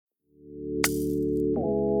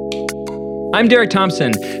I'm Derek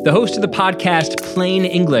Thompson, the host of the podcast Plain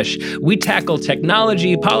English. We tackle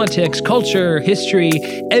technology, politics, culture, history,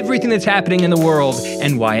 everything that's happening in the world,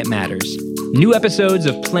 and why it matters. New episodes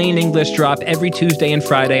of Plain English drop every Tuesday and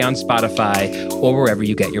Friday on Spotify or wherever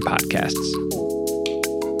you get your podcasts.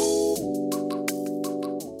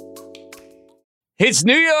 It's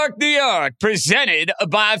New York, New York, presented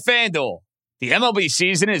by FanDuel. The MLB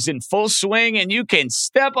season is in full swing, and you can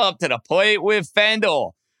step up to the plate with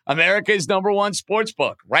FanDuel, America's #1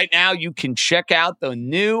 sportsbook. Right now, you can check out the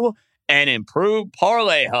new and improved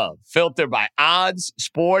Parlay Hub, filtered by odds,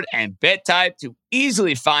 sport, and bet type to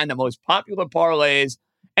easily find the most popular parlays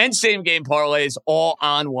and same-game parlays all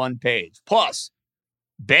on one page. Plus,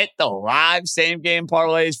 bet the live same-game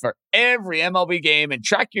parlays for every MLB game and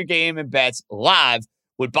track your game and bets live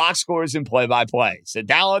with box scores and play-by-play. So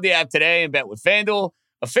download the app today and bet with FanDuel,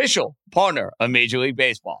 official partner of Major League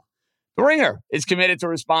Baseball. The Ringer is committed to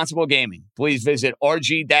responsible gaming. Please visit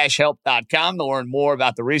rg-help.com to learn more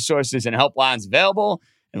about the resources and helplines available,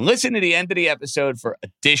 and listen to the end of the episode for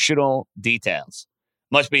additional details.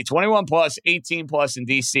 Must be 21 plus, 18 plus in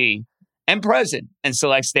D.C., and present in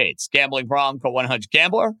select states. Gambling problem? Call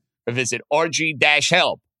 1-800-GAMBLER or visit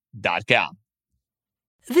rg-help.com.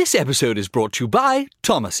 This episode is brought to you by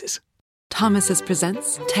Thomas's. Thomas's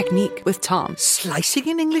presents Technique with Tom. Slicing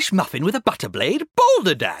an English muffin with a butter blade?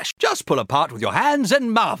 Boulder Dash! Just pull apart with your hands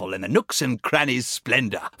and marvel in the nooks and crannies'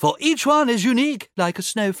 splendor. For each one is unique, like a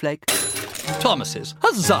snowflake. Thomas's.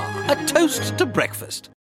 Huzzah! A toast to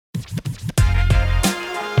breakfast.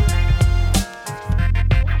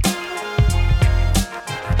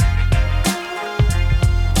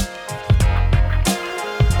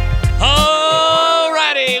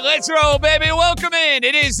 Alrighty, let's roll, baby. Welcome in.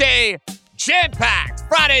 It is a jam-packed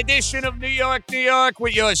Friday edition of New York, New York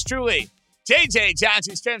with yours truly, JJ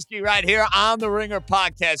Johnson-Stremski, right here on the Ringer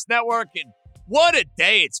Podcast Network. And what a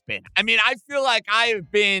day it's been. I mean, I feel like I have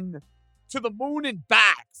been to the moon and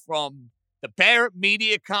back, from the Barrett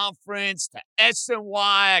Media Conference to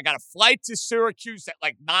SNY. I got a flight to Syracuse at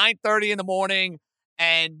like 9:30 in the morning.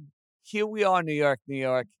 And here we are, New York, New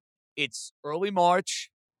York. It's early March,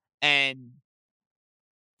 and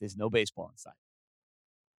there's no baseball in sight.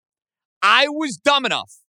 I was dumb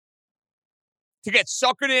enough to get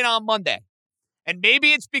suckered in on Monday. And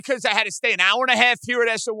maybe it's because I had to stay an hour and a half here at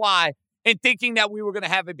SNY and thinking that we were going to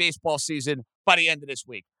have a baseball season by the end of this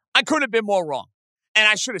week. I couldn't have been more wrong. And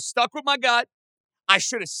I should have stuck with my gut. I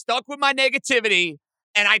should have stuck with my negativity.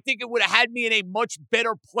 And I think it would have had me in a much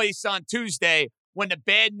better place on Tuesday when the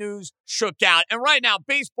bad news shook out. And right now,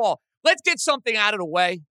 baseball, let's get something out of the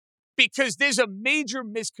way, because there's a major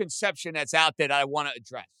misconception that's out there that I want to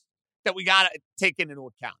address, that we got to take into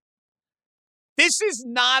account. This is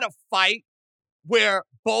not a fight where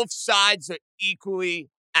both sides are equally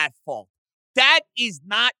at fault. That is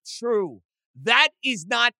not true. That is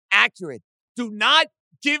not accurate. Do not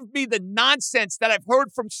give me the nonsense that I've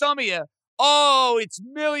heard from some of you. Oh, it's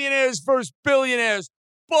millionaires versus billionaires.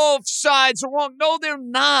 Both sides are wrong. No, they're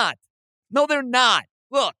not. No, they're not.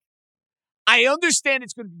 Look, I understand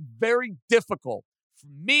it's going to be very difficult for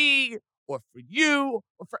me or for you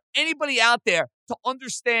or for anybody out there to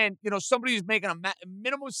understand, somebody who's making a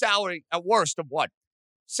minimum salary at worst of what?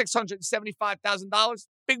 $675,000?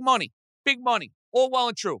 Big money. Big money. All well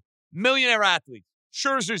and true. Millionaire athletes.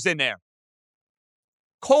 Scherzer's in there.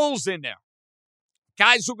 Cole's in there.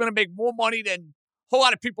 Guys who are going to make more money than a whole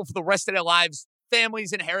lot of people for the rest of their lives,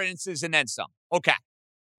 families, inheritances, and then some. Okay.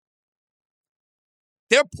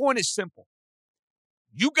 Their point is simple.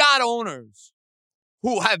 You got owners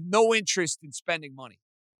who have no interest in spending money.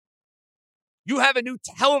 You have a new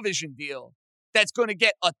television deal that's going to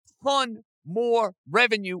get a ton more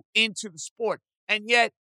revenue into the sport. And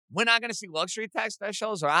yet, we're not going to see luxury tax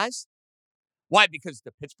thresholds rise. Why? Because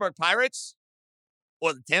the Pittsburgh Pirates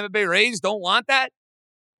or the Tampa Bay Rays don't want that?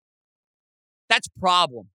 That's a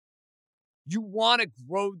problem. You want to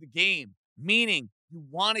grow the game, meaning you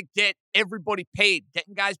want to get everybody paid,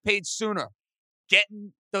 getting guys paid sooner,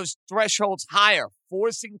 getting those thresholds higher,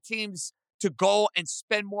 forcing teams to go and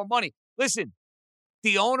spend more money. Listen,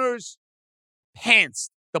 the owners pantsed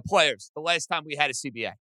the players the last time we had a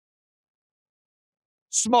CBA.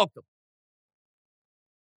 Smoked them.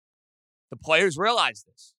 The players realize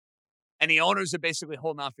this. And the owners are basically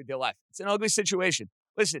holding on for dear life. It's an ugly situation.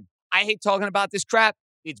 Listen, I hate talking about this crap.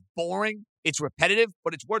 It's boring. It's repetitive,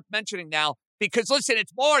 but it's worth mentioning now because, listen,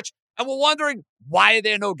 it's March and we're wondering, why are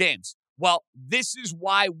there no games? Well, this is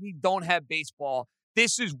why we don't have baseball.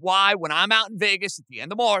 This is why when I'm out in Vegas at the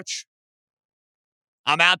end of March,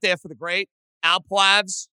 I'm out there for the great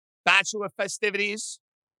Alplavs bachelor festivities,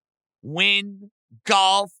 win,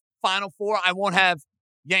 golf, Final Four, I won't have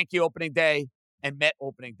Yankee opening day and Met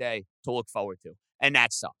opening day to look forward to. And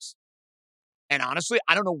that sucks. And honestly,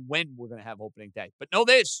 I don't know when we're going to have opening day. But know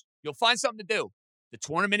this, you'll find something to do. The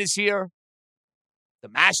tournament is here. The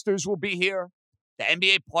Masters will be here. The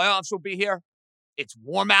NBA playoffs will be here. It's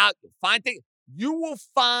warm out. You will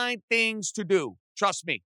find things to do. Trust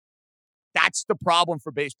me. That's the problem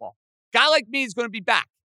for baseball. Guy like me is going to be back.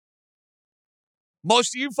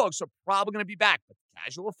 Most of you folks are probably going to be back. But the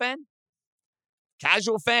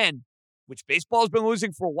casual fan, which baseball has been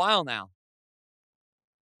losing for a while now,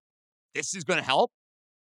 this is going to help.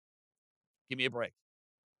 Give me a break.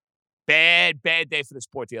 Bad day for the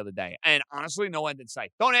sport the other day. And honestly, no end in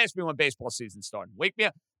sight. Don't ask me when baseball season's starting. Wake me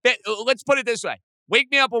up. Let's put it this way.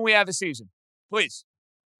 Wake me up when we have a season. Please.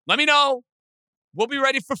 Let me know. We'll be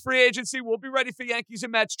ready for free agency. We'll be ready for Yankees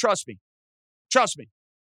and Mets. Trust me.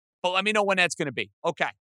 But let me know when that's going to be. Okay.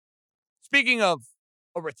 Speaking of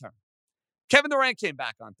a return, Kevin Durant came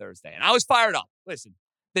back on Thursday, and I was fired up. Listen,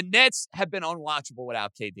 the Nets have been unwatchable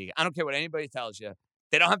without KD. I don't care what anybody tells you.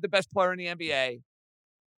 They don't have the best player in the NBA.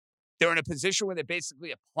 They're in a position where they're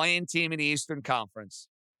basically a playing team in the Eastern Conference,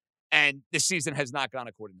 and this season has not gone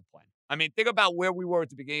according to plan. I mean, think about where we were at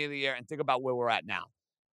the beginning of the year and think about where we're at now.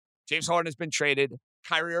 James Harden has been traded.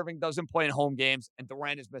 Kyrie Irving doesn't play in home games, and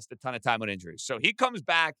Durant has missed a ton of time with injuries. So he comes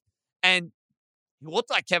back, and he looked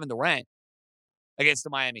like Kevin Durant against the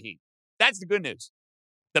Miami Heat. That's the good news.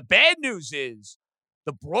 The bad news is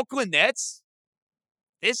the Brooklyn Nets,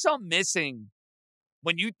 there's something missing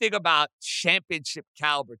when you think about championship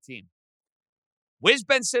caliber team. Where's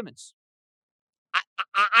Ben Simmons?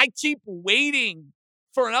 I keep waiting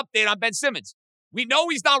for an update on Ben Simmons. We know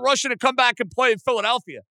he's not rushing to come back and play in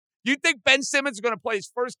Philadelphia. You think Ben Simmons is going to play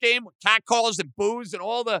his first game with catcalls and boos and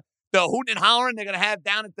all the hooting and hollering they're going to have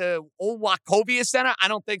down at the old Wachovia Center? I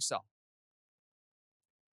don't think so.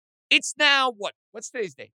 It's now, what's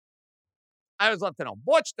today's date? I was left to know.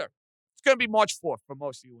 March 3rd. It's going to be March 4th for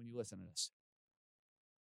most of you when you listen to this.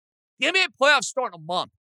 The NBA playoffs start in a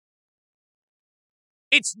month.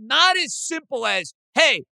 It's not as simple as,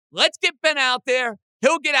 hey, let's get Ben out there.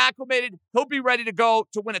 He'll get acclimated. He'll be ready to go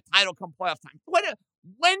to win a title come playoff time.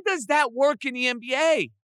 When does that work in the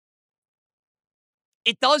NBA?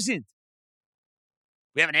 It doesn't.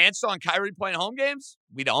 We have an answer on Kyrie playing home games?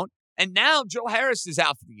 We don't. And now Joe Harris is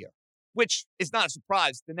out for the year, which is not a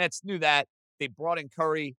surprise. The Nets knew that. They brought in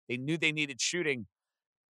Curry. They knew they needed shooting.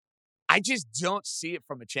 I just don't see it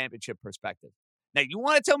from a championship perspective. Now, you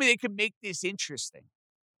want to tell me they can make this interesting?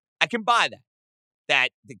 I can buy that. That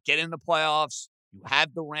to get in the playoffs, you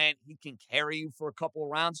have Durant, he can carry you for a couple of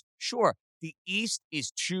rounds. Sure, the East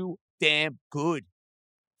is too damn good.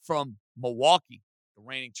 From Milwaukee, the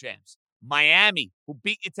reigning champs. Miami, who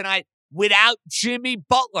beat you tonight without Jimmy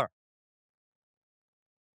Butler.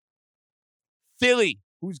 Philly,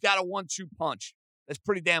 who's got a 1-2 punch. That's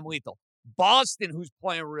pretty damn lethal. Boston, who's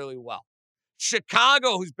playing really well.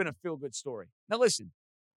 Chicago, who's been a feel-good story. Now listen,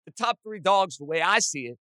 the top three dogs, the way I see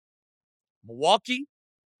it, Milwaukee,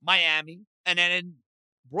 Miami, and then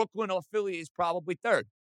Brooklyn or Philly is probably third.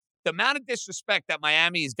 The amount of disrespect that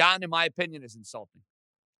Miami has gotten, in my opinion, is insulting.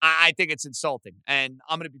 I think it's insulting. And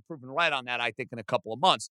I'm going to be proven right on that, I think, in a couple of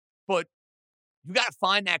months. But you got to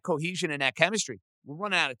find that cohesion and that chemistry. We're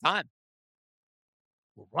running out of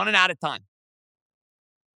time.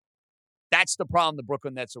 That's the problem the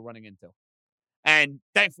Brooklyn Nets are running into. And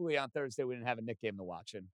thankfully, on Thursday, we didn't have a Knicks game to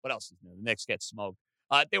watch. And what else is new? The Knicks get smoked.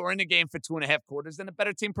 They were in the game for 2.5 quarters, and the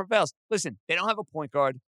better team prevails. Listen, they don't have a point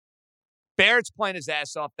guard. Barrett's playing his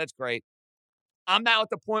ass off. That's great. I'm now at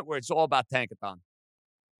the point where it's all about tankathon.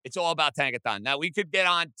 Now, we could get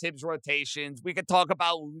on Tibbs rotations. We could talk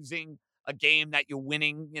about losing a game that you're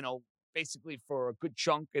winning, basically for a good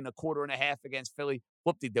chunk in a quarter and a half against Philly.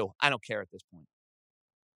 Whoop-de-doo. I don't care at this point.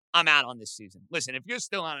 I'm out on this season. Listen, if you're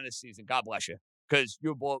still on this season, God bless you, because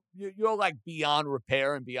you're like beyond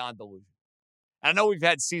repair and beyond delusion. I know we've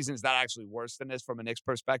had seasons that are actually worse than this from a Knicks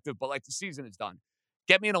perspective, but like the season is done.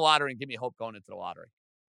 Get me in the lottery and give me hope going into the lottery.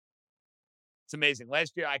 It's amazing.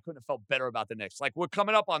 Last year, I couldn't have felt better about the Knicks. Like, we're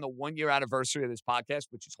coming up on the 1-year anniversary of this podcast,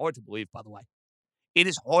 which is hard to believe, by the way. It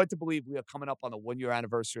is hard to believe we are coming up on the 1-year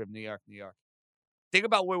anniversary of New York, New York. Think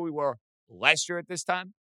about where we were last year at this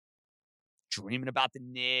time. Dreaming about the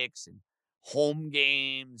Knicks and home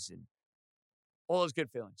games and all those good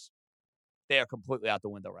feelings. They are completely out the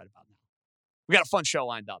window right about now. We got a fun show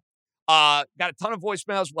lined up. Got a ton of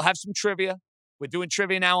voicemails. We'll have some trivia. We're doing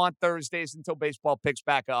trivia now on Thursdays until baseball picks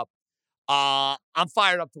back up. I'm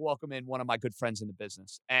fired up to welcome in one of my good friends in the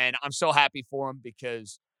business. And I'm so happy for him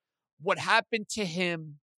because what happened to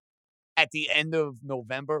him at the end of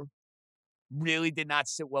November really did not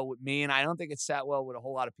sit well with me, and I don't think it sat well with a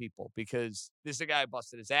whole lot of people because this is a guy who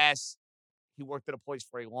busted his ass. He worked at a place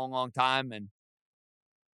for a long, long time, and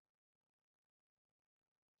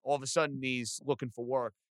all of a sudden he's looking for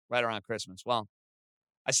work right around Christmas. Well,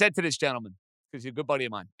 I said to this gentleman, because he's a good buddy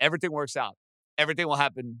of mine, everything works out. Everything will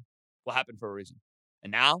happen for a reason.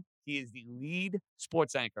 And now he is the lead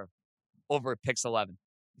sports anchor over at Pix 11.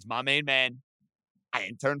 He's my main man. I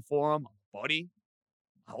interned for him. I'm a buddy.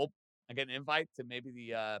 I hope I get an invite to maybe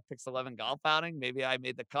the Pix 11 golf outing. Maybe I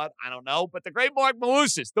made the cut. I don't know. But the great Mark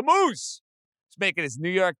Malusis, the Moose, is making his New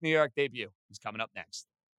York debut. He's coming up next.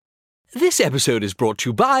 This episode is brought to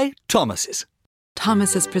you by Thomas's.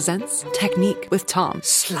 Thomas's presents Technique with Tom.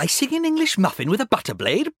 Slicing an English muffin with a butter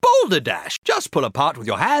blade? Boulder Dash! Just pull apart with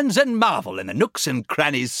your hands and marvel in the nooks and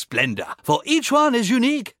crannies' splendor. For each one is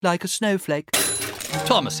unique, like a snowflake.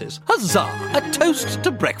 Thomas's, huzzah! A toast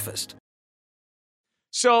to breakfast.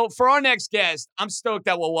 So for our next guest, I'm stoked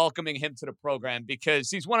that we're welcoming him to the program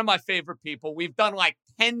because he's one of my favorite people. We've done like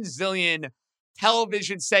 10 zillion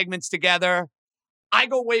television segments together. I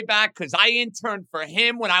go way back because I interned for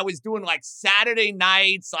him when I was doing like Saturday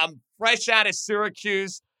nights. I'm fresh out of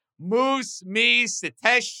Syracuse. Moose, me,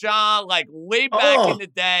 Sitesh Shah, like way back in the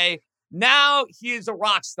day. Now he is a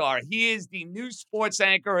rock star. He is the new sports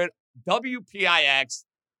anchor at WPIX.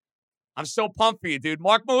 I'm so pumped for you, dude.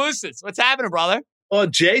 Mark Malusis, what's happening, brother? Well,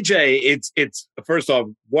 JJ, it's first off,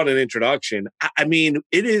 what an introduction. I mean,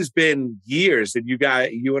 it has been years that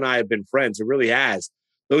you and I have been friends. It really has.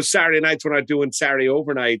 Those Saturday nights when I'm doing Saturday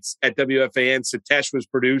overnights at WFAN, Sitesh was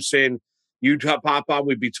producing. You'd pop on.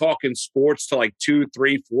 We'd be talking sports till like 2,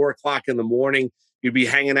 3, 4 o'clock in the morning. You'd be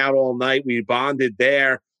hanging out all night. We bonded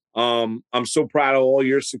there. I'm so proud of all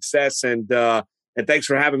your success and thanks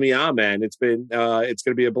for having me on, man. It's going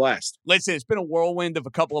to be a blast. Listen, it's been a whirlwind of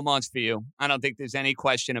a couple of months for you. I don't think there's any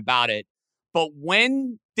question about it. But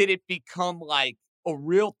when did it become like a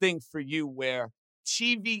real thing for you where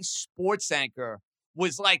TV sports anchor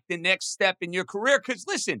was like the next step in your career? Because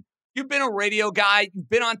listen, you've been a radio guy. You've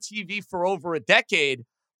been on TV for over a decade.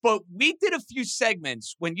 But we did a few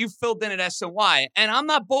segments when you filled in at SNY. And I'm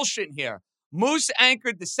not bullshitting here. Moose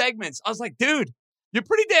anchored the segments. I was like, dude, you're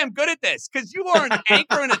pretty damn good at this because you weren't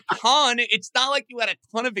anchoring a ton. It's not like you had a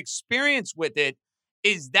ton of experience with it.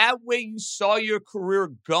 Is that way you saw your career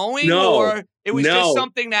going? No, or it was just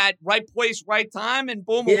something that right place, right time, and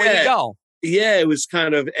boom, away you go? Yeah, it was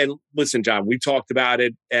kind of, and listen, John, we talked about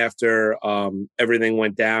it after everything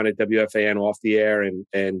went down at WFAN off the air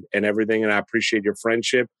and everything, and I appreciate your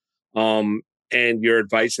friendship and your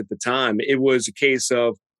advice at the time. It was a case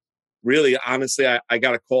of really, honestly, I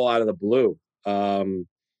got a call out of the blue.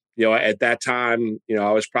 At that time,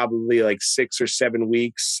 I was probably like 6 or 7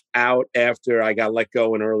 weeks out after I got let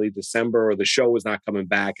go in early December, or the show was not coming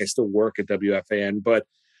back. I still work at WFAN, but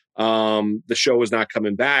the show was not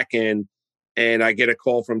coming back. And I get a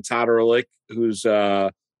call from Todd Ehrlich, who's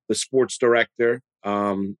the sports director,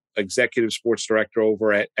 executive sports director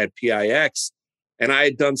over at PIX. And I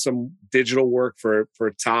had done some digital work for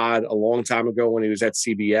Todd a long time ago when he was at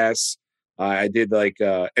CBS. I did like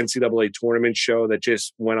a NCAA tournament show that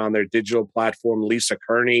just went on their digital platform. Lisa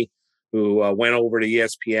Kearney, who went over to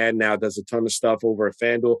ESPN, now does a ton of stuff over at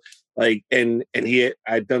FanDuel.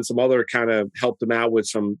 I'd done some other kind of helped him out with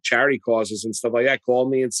some charity causes and stuff like that. Called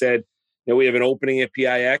me and said, we have an opening at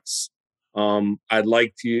PIX. I'd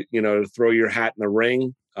like to, to throw your hat in the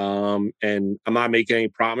ring. And I'm not making any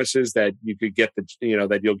promises that you could get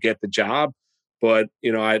that you'll get the job. But,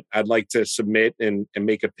 I'd like to submit and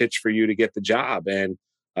make a pitch for you to get the job. And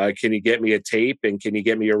can you get me a tape and can you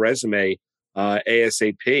get me a resume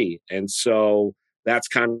ASAP? And so that's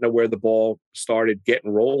kind of where the ball started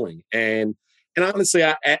getting rolling. And honestly,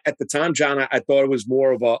 at the time, John, I thought it was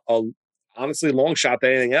more of a honestly long shot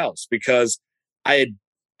than anything else because I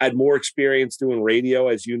had more experience doing radio,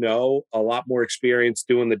 as you know, a lot more experience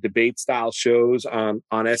doing the debate style shows on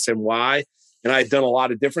SNY. And I had done a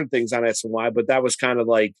lot of different things on SNY, but that was kind of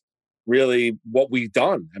like really what we've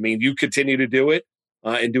done. I mean, you continue to do it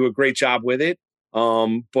and do a great job with it.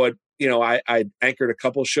 But, I anchored a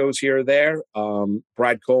couple shows here or there.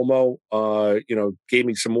 Brad Como, gave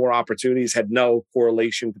me some more opportunities, had no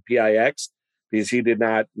correlation to PIX because he did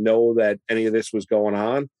not know that any of this was going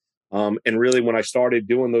on. And really, when I started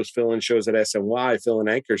doing those fill-in shows at SNY, fill-in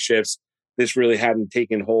anchor shifts, this really hadn't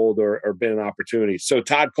taken hold or been an opportunity. So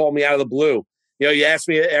Todd called me out of the blue. You asked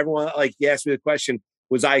me, you asked me the question,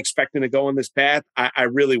 was I expecting to go on this path? I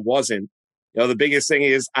really wasn't. The biggest thing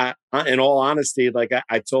is, in all honesty, like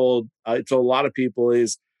I told a lot of people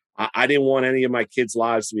is I didn't want any of my kids'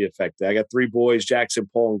 lives to be affected. I got 3 boys, Jackson,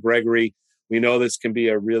 Paul, and Gregory. We know this can be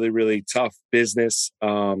a really, really tough business,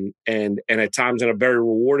 and at times in a very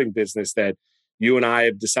rewarding business that you and I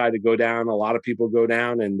have decided to go down. A lot of people go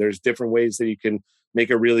down, and there's different ways that you can make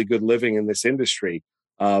a really good living in this industry.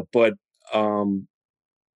 But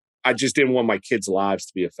I just didn't want my kids' lives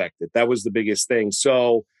to be affected. That was the biggest thing.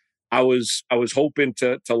 So I was hoping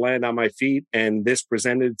to land on my feet, and this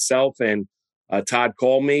presented itself. And Todd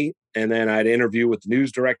called me, and then I had an interview with the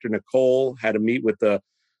news director, Nicole, had to meet with the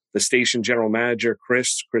station general manager,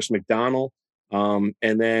 Chris McDonald. And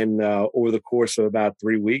then over the course of about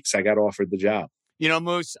 3 weeks, I got offered the job. You know,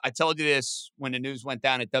 Moose, I told you this when the news went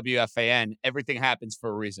down at WFAN. Everything happens for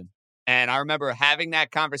a reason. And I remember having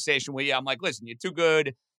that conversation with you. I'm like, listen, you're too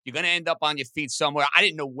good. You're going to end up on your feet somewhere. I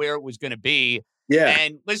didn't know where it was going to be. Yeah.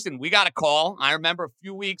 And listen, we got a call. I remember a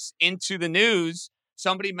few weeks into the news,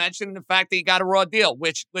 somebody mentioned the fact that you got a raw deal,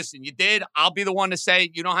 which, listen, you did. I'll be the one to say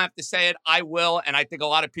it. You don't have to say it. I will. And I think a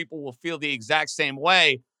lot of people will feel the exact same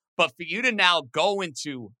way. But for you to now go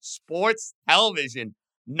into sports television,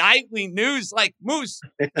 nightly news, like Moose,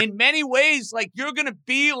 in many ways, like you're going to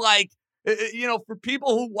be like, you know, for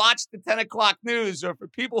people who watch the 10 o'clock news or for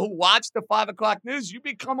people who watch the 5 o'clock news, you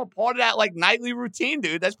become a part of that like nightly routine,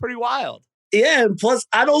 dude. That's pretty wild. Yeah, and plus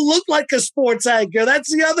I don't look like a sports anchor.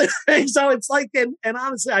 That's the other thing. So it's like, and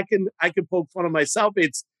honestly, I can poke fun of myself.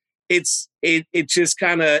 It's just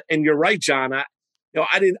kind of, and you're right, John. I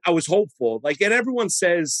was hopeful. Like, and everyone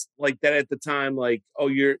says like that at the time, like, oh,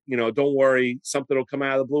 don't worry, something will come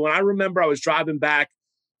out of the blue. And I remember I was driving back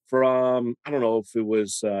from, I don't know if it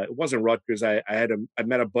wasn't Rutgers. I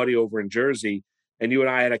met a buddy over in Jersey, and you and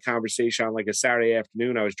I had a conversation on like a Saturday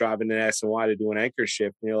afternoon. I was driving to SNY to do an anchor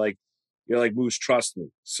shift, and you're like, Moose, trust me.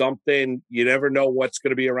 Something, you never know what's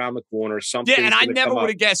going to be around the corner. Something. Yeah, and I never would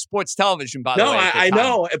have guessed sports television, by the way. No, I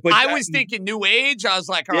know. But I was thinking new age. I was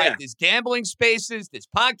like, all right, there's gambling spaces, there's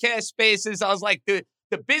podcast spaces. I was like, the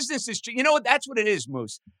business is, you know what? That's what it is,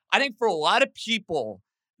 Moose. I think for a lot of people,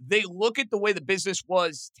 they look at the way the business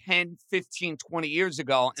was 10, 15, 20 years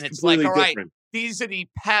ago, and it's like, all right, these are the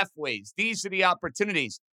pathways. These are the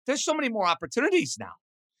opportunities. There's so many more opportunities now.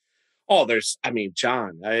 Oh,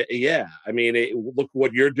 John, look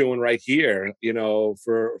what you're doing right here,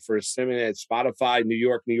 for Simon at Spotify, New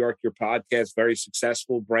York, your podcast, very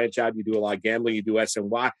successful, branch out. You do a lot of gambling, you do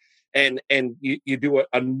SNY, and you do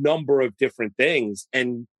a number of different things,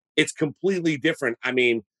 and it's completely different. I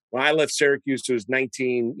mean, when I left Syracuse, it was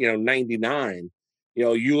 1999.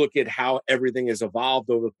 You look at how everything has evolved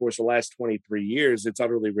over the course of the last 23 years, it's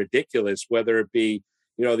utterly ridiculous, whether it be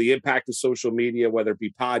the impact of social media, whether it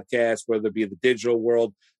be podcasts, whether it be the digital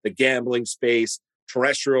world, the gambling space,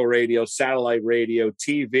 terrestrial radio, satellite radio,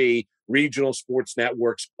 TV, regional sports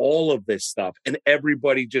networks, all of this stuff, and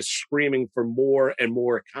everybody just screaming for more and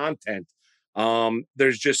more content.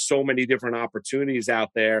 There's just so many different opportunities out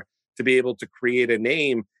there to be able to create a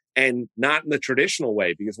name, and not in the traditional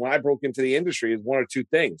way, because when I broke into the industry, it's one or two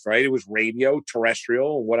things, right? It was radio,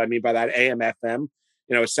 terrestrial, and what I mean by that, AM, FM.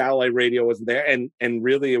 Satellite radio wasn't there, and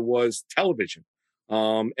really it was television,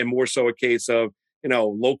 and more so a case of,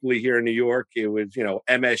 locally here in New York, it was,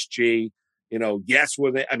 MSG, Yes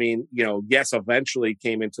eventually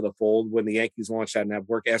came into the fold when the Yankees launched that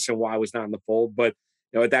network. SNY was not in the fold, but,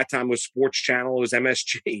 at that time was Sports Channel, it was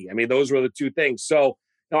MSG. I mean, those were the two things. So,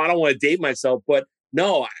 I don't want to date myself, but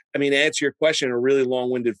no, to answer your question in a really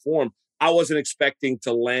long-winded form, I wasn't expecting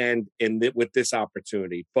to land with this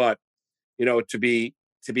opportunity, but,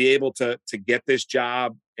 to be able to get this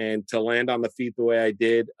job and to land on the feet the way I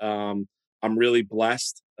did, I'm really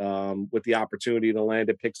blessed with the opportunity to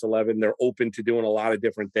land at Pix11. They're open to doing a lot of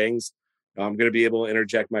different things. I'm going to be able to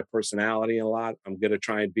interject my personality a lot. I'm going to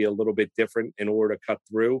try and be a little bit different in order to cut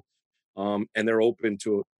through. And they're open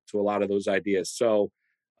to a lot of those ideas. So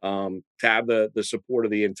to have the support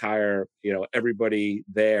of the entire, everybody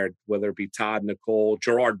there, whether it be Todd, Nicole,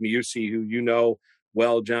 Gerard Mussi, who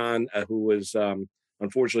well, John, who was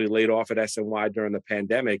unfortunately laid off at SNY during the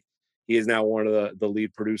pandemic. He is now one of the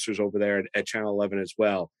lead producers over there at Channel 11 as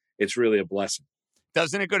well. It's really a blessing.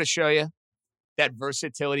 Doesn't it go to show you that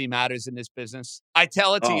versatility matters in this business? I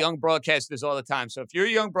tell it to young broadcasters all the time. So if you're a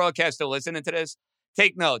young broadcaster listening to this,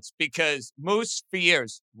 take notes, because Moose, for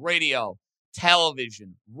years, radio,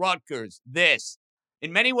 television, Rutgers, this.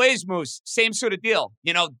 In many ways, Moose, same sort of deal.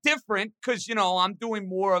 Different because, I'm doing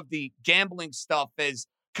more of the gambling stuff as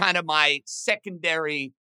kind of my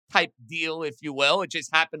secondary type deal, if you will. It just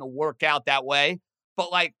happened to work out that way. But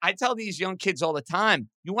like I tell these young kids all the time,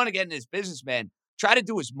 you want to get in this business, man, try to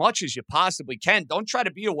do as much as you possibly can. Don't try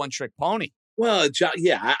to be a one-trick pony. Well, John,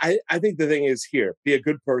 yeah, I think the thing is here, be a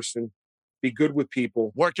good person, be good with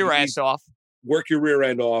people. Work your ass off. work your rear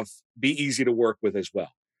end off, be easy to work with as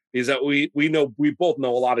well. Is that we both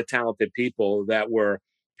know a lot of talented people that were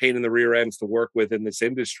pain in the rear ends to work with in this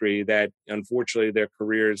industry that unfortunately their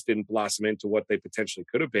careers didn't blossom into what they potentially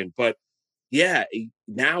could have been. But yeah,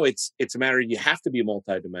 now it's a matter of you have to be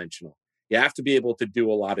multidimensional. You have to be able to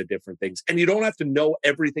do a lot of different things. And you don't have to know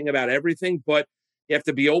everything about everything, but you have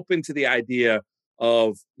to be open to the idea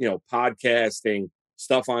of, podcasting,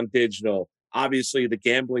 stuff on digital. Obviously, the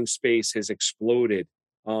gambling space has exploded.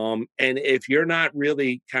 And if you're not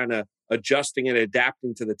really kind of adjusting and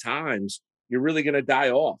adapting to the times, you're really going to die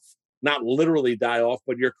off. Not literally die off,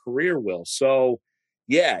 but your career will. So,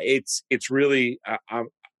 yeah, it's really,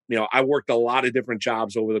 I worked a lot of different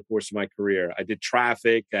jobs over the course of my career. I did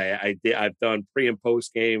traffic. I've done pre and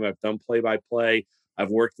post game. I've done play by play. I've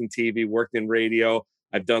worked in TV, worked in radio.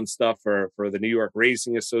 I've done stuff for the New York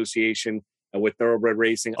Racing Association with thoroughbred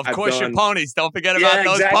racing. Of course, your ponies. Don't forget about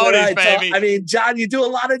those ponies, right. baby. So, John, you do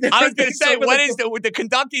a lot of different I was going to things say, with the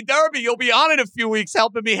Kentucky Derby, you'll be on in a few weeks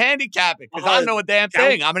helping me handicap it because I don't know a damn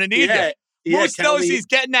thing. I'm going to need you. Moose knows he's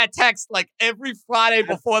getting that text like every Friday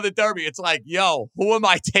before the Derby. It's like, yo, who am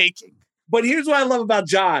I taking? But here's what I love about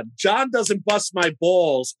John. John doesn't bust my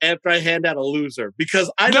balls after I hand out a loser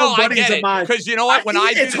because I know buddies of mine. Because you know what? When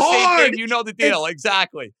I do the same thing, you know the deal.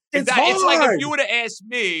 Exactly. It's like if you would have asked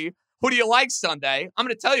me, who do you like Sunday? I'm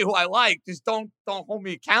going to tell you who I like. Just don't hold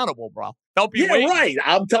me accountable, bro. Don't be waiting. Right.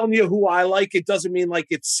 I'm telling you who I like. It doesn't mean like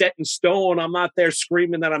it's set in stone. I'm not there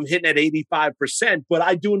screaming that I'm hitting at 85%. But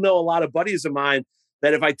I do know a lot of buddies of mine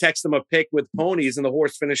that if I text them a pick with ponies and the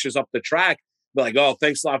horse finishes up the track, they're like, oh,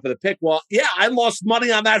 thanks a lot for the pick. Well, yeah, I lost money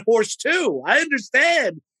on that horse too. I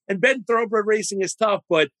understand. And betting thoroughbred racing is tough.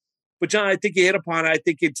 But John, I think you hit upon it. I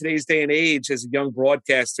think in today's day and age, as a young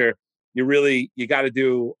broadcaster, you got to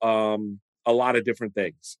do a lot of different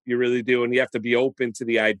things. You really do. And you have to be open to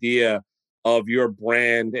the idea of your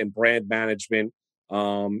brand and brand management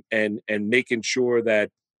and making sure that,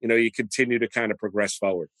 you continue to kind of progress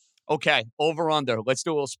forward. Okay. Over under. Let's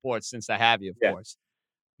do a little sports since I have you, of course.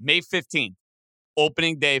 May 15th,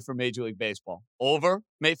 opening day for Major League Baseball. Over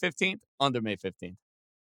May 15th, under May 15th.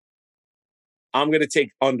 I'm going to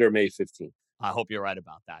take under May 15th. I hope you're right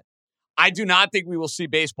about that. I do not think we will see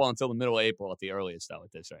baseball until the middle of April at the earliest, though,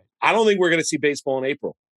 at this rate. I don't think we're going to see baseball in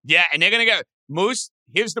April. Yeah, and they're going to get Moose.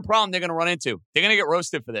 Here's the problem they're going to run into. They're going to get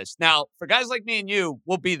roasted for this. Now, for guys like me and you,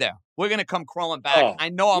 we'll be there. We're going to come crawling back. Oh, I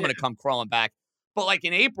know I'm going to come crawling back. But like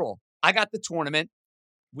in April, I got the tournament.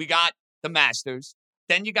 We got the Masters.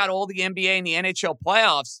 Then you got all the NBA and the NHL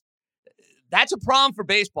playoffs. That's a problem for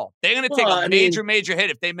baseball. They're going to take a major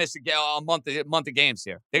hit if they miss a month of games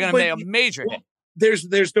here. They're going to make a major hit.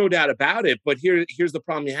 There's no doubt about it. But here's the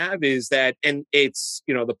problem you have is that, and it's,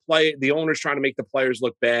 the owners trying to make the players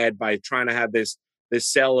look bad by trying to have this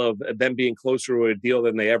sell of them being closer to a deal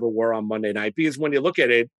than they ever were on Monday night. Because when you look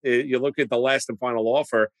at it, you look at the last and final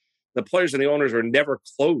offer, the players and the owners are never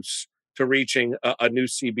close to reaching a new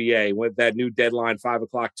CBA with that new deadline,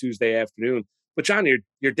 5:00 Tuesday afternoon. But John,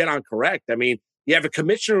 you're dead on correct. I mean, you have a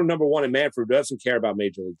commissioner number one in Manfred who doesn't care about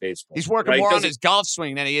Major League Baseball. He's working more on his golf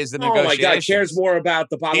swing than he is the negotiations. Oh my God, cares more about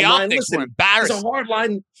the bottom line. Listen,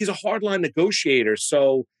 embarrassing. He's a hardline negotiator.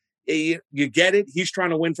 So you get it. He's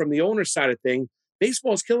trying to win from the owner's side of things.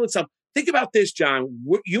 Baseball's killing itself. Think about this, John.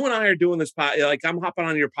 You and I are doing this. Like I'm hopping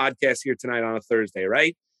on your podcast here tonight on a Thursday,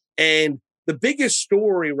 right? And the biggest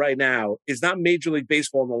story right now is not Major League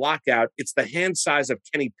Baseball in the lockout. It's the hand size of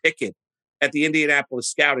Kenny Pickett at the Indianapolis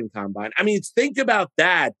Scouting Combine. I mean, think about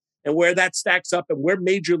that and where that stacks up and where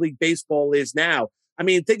Major League Baseball is now. I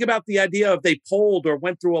mean, think about the idea of they polled or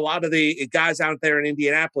went through a lot of the guys out there in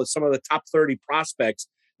Indianapolis, some of the top 30 prospects.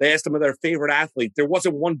 They asked them of their favorite athlete. There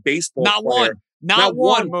wasn't one baseball player. Not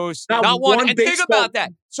one, Moose. Not one. And baseball. Think about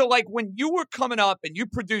that. So, like, when you were coming up and you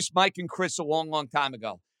produced Mike and Chris a long, long time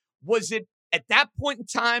ago, was it at that point in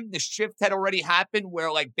time the shift had already happened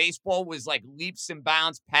where, like, baseball was, like, leaps and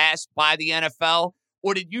bounds passed by the NFL?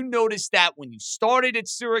 Or did you notice that when you started at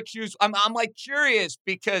Syracuse? I'm like, curious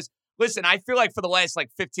because, listen, I feel like for the last, like,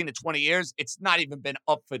 15 to 20 years, it's not even been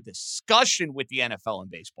up for discussion with the NFL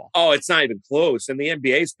and baseball. Oh, it's not even close. And the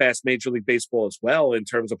NBA's passed Major League Baseball as well in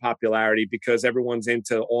terms of popularity because everyone's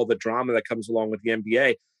into all the drama that comes along with the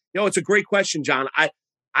NBA. It's a great question, John.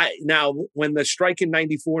 Now, when the strike in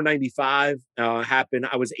 94, 95 happened,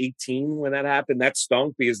 I was 18 when that happened. That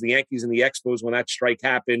stunk because the Yankees and the Expos, when that strike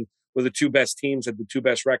happened, were the two best teams at the two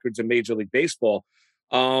best records in Major League Baseball.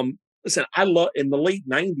 Listen, I love in the late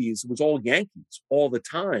 90s, it was all Yankees all the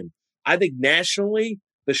time. I think nationally,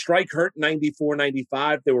 The strike hurt 94,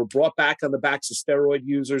 95. They were brought back on the backs of steroid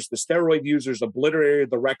users. The steroid users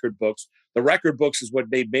obliterated the record books. The record books is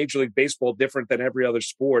what made Major League Baseball different than every other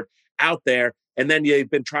sport out there. And then you've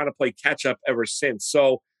been trying to play catch up ever since.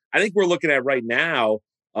 So I think we're looking at right now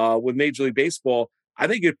with Major League Baseball, I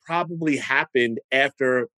think it probably happened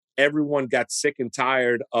after everyone got sick and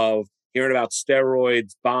tired of hearing about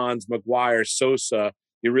steroids, Bonds, McGwire, Sosa.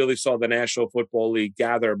 You really saw the National Football League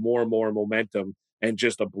gather more and more momentum and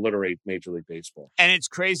just obliterate Major League Baseball. And it's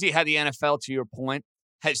crazy how the NFL, to your point,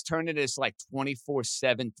 has turned into this like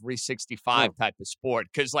 24/7, 365 type of sport.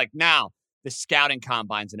 Because like now, the scouting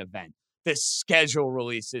combine's an event. The schedule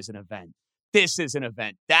release is an event. This is an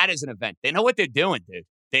event. That is an event. They know what they're doing, dude.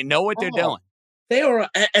 They know what they're doing. They are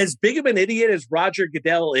as big of an idiot as Roger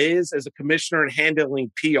Goodell is as a commissioner and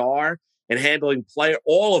handling PR and handling player,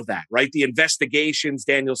 all of that, right? The investigations,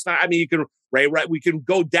 Daniel Stein. I mean, you can, right? We can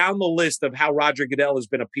go down the list of how Roger Goodell has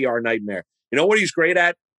been a PR nightmare. You know what he's great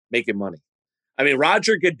at? Making money. I mean,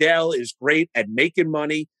 Roger Goodell is great at making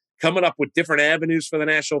money, coming up with different avenues for the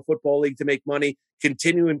National Football League to make money,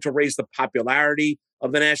 continuing to raise the popularity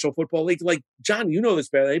of the National Football League. Like, John, you know this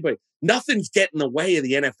better than anybody. Nothing's getting in the way of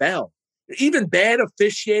the NFL. Even bad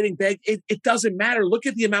officiating, it doesn't matter. Look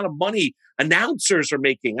at the amount of money announcers are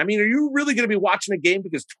making. I mean, are you really going to be watching a game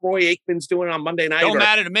because Troy Aikman's doing it on Monday night? Don't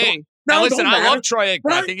matter to me. No, listen, I love Troy Aikman.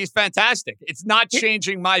 Right? I think he's fantastic. It's not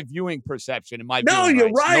changing my viewing perception and my No, viewing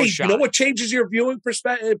you're rights. right. No You know what changes your viewing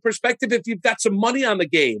perspective? If you've got some money on the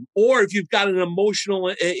game or if you've got an emotional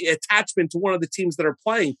attachment to one of the teams that are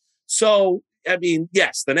playing. So, I mean,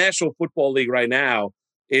 yes, the National Football League right now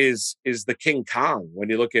is the King Kong when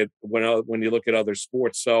you look at when you look at other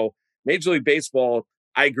sports. So Major League Baseball,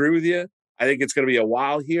 I agree with you. I think it's going to be a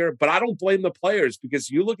while here, but I don't blame the players because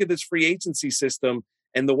you look at this free agency system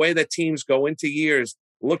and the way that teams go into years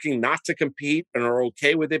looking not to compete and are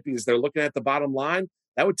okay with it because they're looking at the bottom line.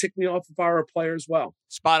 That would tick me off if I were a player as well.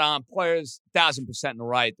 Spot on. Players, 1,000% in the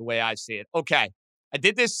right, the way I see it. Okay. I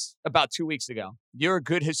did this about 2 weeks ago. You're a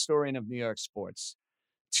good historian of New York sports.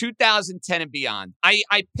 2010 and beyond. I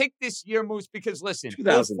picked this year, Moose, because listen,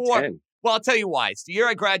 2010. Well, I'll tell you why. It's the year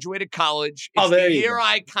I graduated college. It's there the you year go.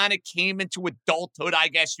 I kind of came into adulthood, I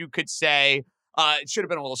guess you could say. It should have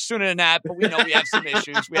been a little sooner than that, but we know we have some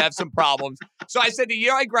issues. We have some problems. So I said the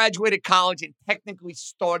year I graduated college and technically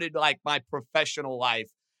started like my professional life.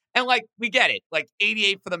 And like, we get it. Like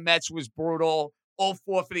 88 for the Mets was brutal. 04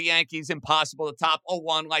 for the Yankees, impossible to top.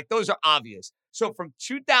 01, like those are obvious. So from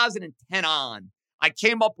 2010 on, I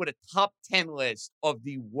came up with a top 10 list of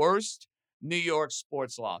the worst New York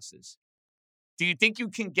sports losses. Do you think you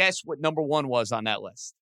can guess what number one was on that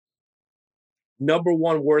list? Number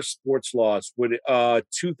one worst sports loss would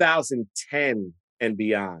 2010 and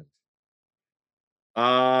beyond.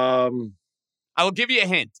 I will give you a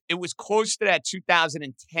hint. It was close to that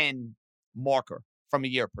 2010 marker from a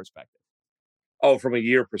year perspective. Oh, from a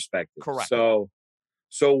year perspective. Correct. So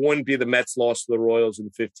it wouldn't be the Mets lost to the Royals in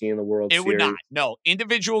 15 in the World Series. It would not. No.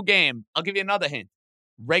 Individual game. I'll give you another hint.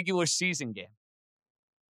 Regular season game.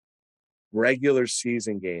 Regular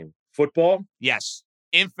season game. Football? Yes.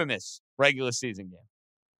 Infamous regular season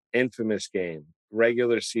game. Infamous game.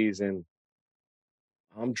 Regular season.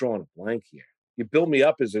 I'm drawing a blank here. You build me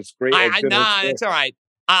up as it's great. It's all right.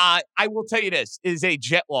 I will tell you this. It is a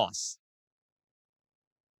Jet loss.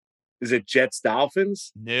 Is it Jets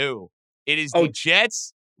Dolphins? No. It is the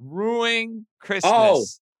Jets ruining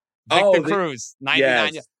Christmas. Victor Cruz,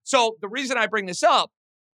 99. Yes. So the reason I bring this up,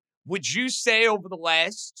 would you say over the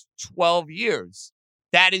last 12 years,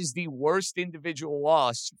 that is the worst individual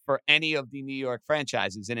loss for any of the New York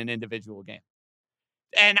franchises in an individual game?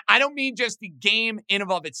 And I don't mean just the game in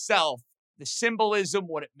and of itself, the symbolism,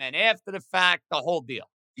 what it meant after the fact, the whole deal.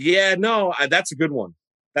 Yeah, no, that's a good one.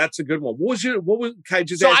 That's a good one. Can I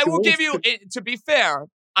just So ask I you, will give you, to be fair,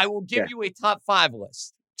 I will give you a top 5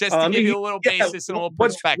 list just to give you a little basis and a little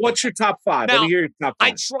perspective. What's your top 5? Now, Let me hear your top 5.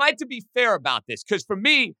 I tried to be fair about this because for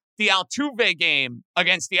me, the Altuve game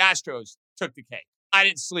against the Astros took the cake. I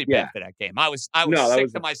didn't sleep after that game. I was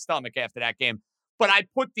sick to my stomach after that game. But I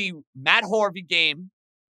put the Matt Harvey game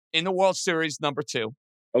in the World Series number 2.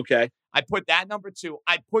 Okay. I put that number 2.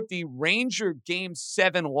 I put the Ranger Game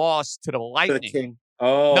 7 loss to the Lightning. To the King.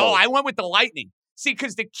 Oh. No, I went with the Lightning. See,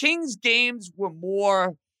 because the Kings games were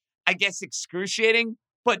more, I guess, excruciating.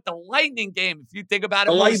 But the Lightning game, if you think about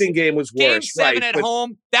it, the Lightning game was worse. Game 7 at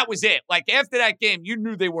home, that was it. Like, after that game, you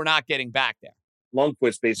knew they were not getting back there.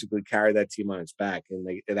 Lundqvist basically carried that team on his back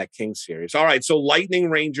in that Kings series. All right, so Lightning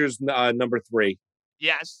Rangers number 3.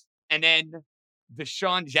 Yes. And then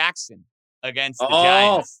Deshaun Jackson against the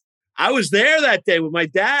Giants. I was there that day with my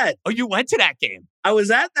dad. Oh, you went to that game? I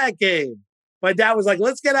was at that game. My dad was like,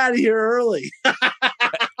 let's get out of here early.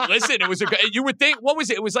 Listen, it was you would think, what was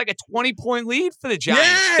it? It was like a 20-point lead for the Giants.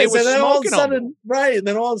 Yes, they were and then all of a smoking sudden, them. right, and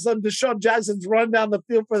then all of a sudden, Deshaun Jackson's run down the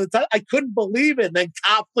field for the touchdown. I couldn't believe it. And then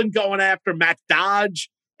Coughlin going after Matt Dodge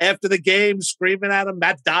after the game, screaming at him.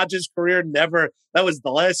 Matt Dodge's career that was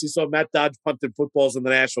the last you saw Matt Dodge punting footballs in the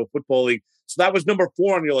National Football League. So that was number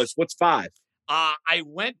 4 on your list. What's 5? I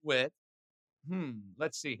went with,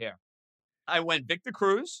 let's see here. I went Victor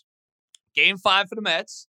Cruz, Game 5 for the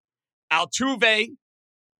Mets, Altuve,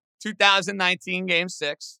 2019 Game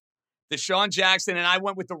 6, Deshaun Jackson, and I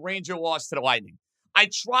went with the Ranger loss to the Lightning. I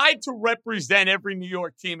tried to represent every New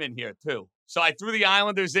York team in here, too. So I threw the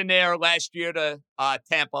Islanders in there last year to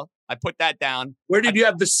Tampa. I put that down. Where did you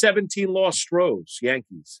have the 17-loss Stros,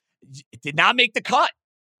 Yankees? It did not make the cut.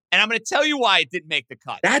 And I'm going to tell you why it didn't make the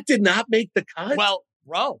cut. That did not make the cut? Well,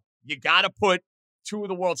 bro, you got to put 2 of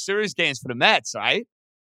the World Series games for the Mets, right?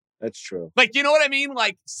 That's true. Like, you know what I mean?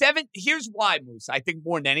 Like, here's why, Moose, I think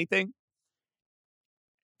more than anything.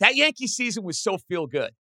 That Yankee season was so feel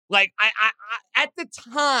good. Like, I at the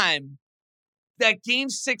time, that Game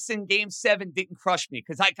 6 and Game 7 didn't crush me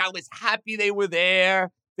because, like, I was happy they were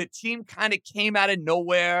there. The team kind of came out of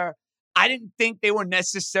nowhere. I didn't think they were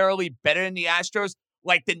necessarily better than the Astros.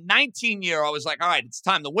 Like, the 19-year, I was like, all right, it's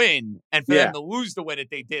time to win. And for them to lose the way that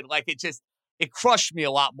they did, like, it crushed me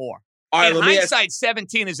a lot more. All right, in hindsight,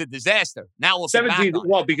 17 is a disaster. Now we'll 17. Back on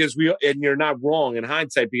well, because and you're not wrong in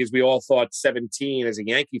hindsight, because we all thought 17 as a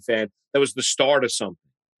Yankee fan that was the start of something,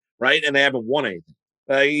 right? And they haven't won anything.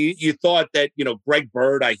 You thought that Greg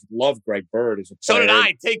Bird. I love Greg Bird as a player. So did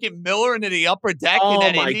I. Taking Miller into the upper deck in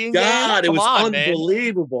that Indian game. Oh my God, it was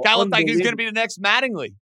unbelievable. Guy looked like he was going to be the next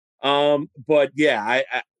Mattingly. But yeah, I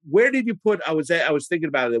where did you put? I was thinking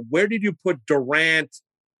about it. Where did you put Durant?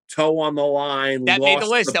 Toe on the line. That made the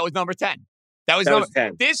list. That was number 10. That was number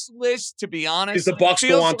 10. This list, to be honest, is the Bucks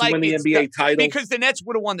go on to win the NBA title? Because the Nets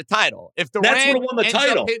would have won the title. If the Nets would have won the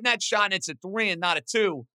title, hitting that shot and it's a 3 and not a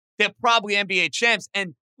 2, they're probably NBA champs.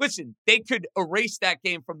 And listen, they could erase that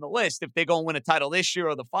game from the list if they go and win a title this year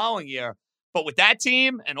or the following year. But with that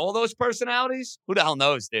team and all those personalities, who the hell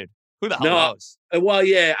knows, dude? Who the hell knows? Well,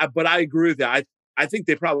 yeah, but I agree with that. I think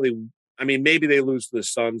they probably. I mean, maybe they lose to the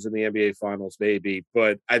Suns in the NBA Finals, maybe.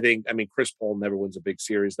 But Chris Paul never wins a big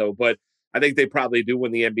series, though. But I think they probably do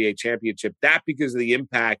win the NBA championship. That because of the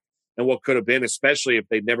impact and what could have been, especially if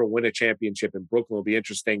they never win a championship in Brooklyn. It'll be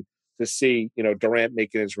interesting to see, Durant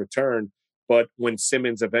making his return. But when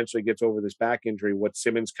Simmons eventually gets over this back injury, what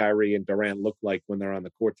Simmons, Kyrie, and Durant look like when they're on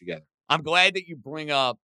the court together. I'm glad that you bring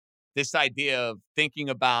up this idea of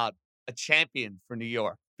thinking about a champion for New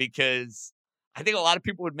York, because I think a lot of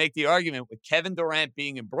people would make the argument with Kevin Durant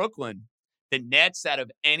being in Brooklyn, the Nets, out of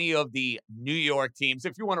any of the New York teams,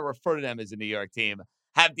 if you want to refer to them as a New York team,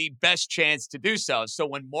 have the best chance to do so. So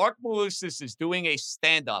when Mark Malusis is doing a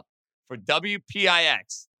stand-up for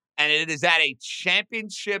WPIX, and it is at a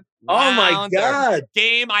championship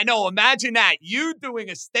game, I know, imagine that. You doing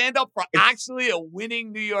a stand-up for actually a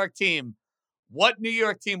winning New York team. What New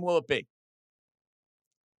York team will it be?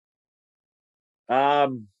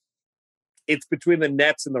 It's between the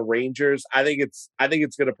Nets and the Rangers. I think it's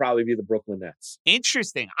going to probably be the Brooklyn Nets.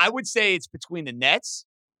 Interesting. I would say it's between the Nets,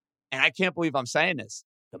 and I can't believe I'm saying this,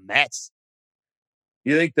 the Mets.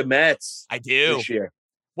 You think the Mets? I do. This year.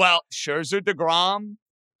 Well, Scherzer, DeGrom,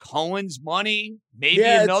 Cohen's money, maybe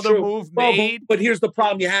another move made. But here's the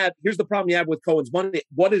problem you have. Here's the problem you have with Cohen's money.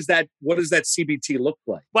 What does that CBT look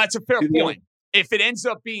like? Well, that's a fair point. If it ends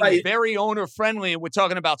up being very owner friendly, and we're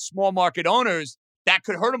talking about small market owners, that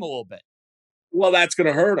could hurt him a little bit. Well, that's going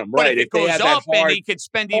to hurt him, right? But if it goes up and he could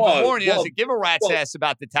spend even more, and he doesn't give a rat's ass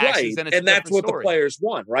about the taxes, right. and that's what story. The players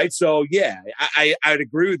want, right? So yeah, I'd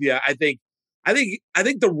agree with you. I think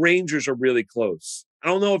the Rangers are really close. I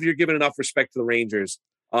don't know if you're giving enough respect to the Rangers.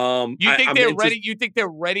 You think they're ready? You think they're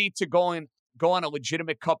ready to go on a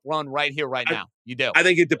legitimate cup run right here, right now? You do. I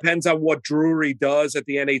think it depends on what Drury does at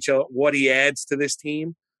the NHL, what he adds to this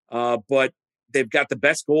team. But they've got the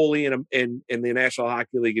best goalie in the National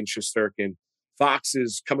Hockey League in Shesterkin. Fox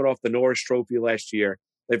is coming off the Norris Trophy last year.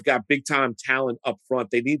 They've got big-time talent up front.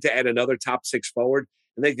 They need to add another top 6 forward,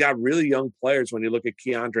 and they've got really young players when you look at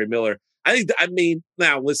Keandre Miller.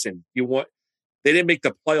 Now, listen, they didn't make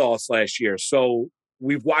the playoffs last year, so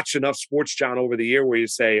we've watched enough sports, John, over the year where you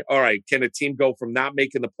say, all right, can a team go from not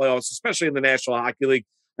making the playoffs, especially in the National Hockey League?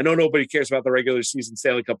 I know nobody cares about the regular season.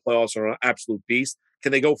 Stanley Cup playoffs are an absolute beast.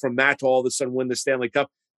 Can they go from that to all of a sudden win the Stanley Cup?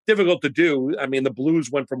 Difficult to do. I mean, the Blues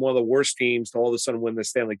went from one of the worst teams to all of a sudden win the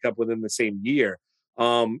Stanley Cup within the same year.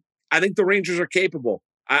 I think the Rangers are capable.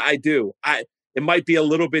 I do. it might be a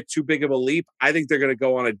little bit too big of a leap. I think they're going to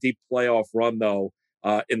go on a deep playoff run, though,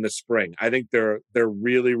 in the spring. I think they're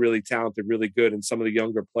really, really talented, really good, and some of the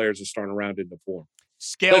younger players are starting to round into form.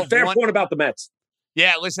 But fair point about the Mets.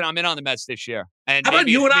 Yeah, listen, I'm in on the Mets this year. And how about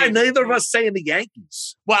you and I? Neither of us saying the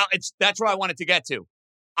Yankees. Well, that's where I wanted to get to.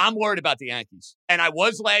 I'm worried about the Yankees. And I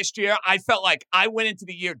was last year. I felt like I went into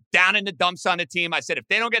the year down in the dumps on the team. I said, if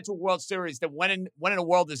they don't get to a World Series, then when in the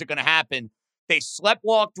world is it going to happen? They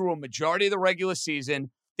sleptwalked through a majority of the regular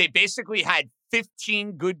season. They basically had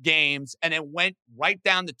 15 good games and then went right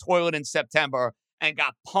down the toilet in September and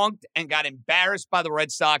got punked and got embarrassed by the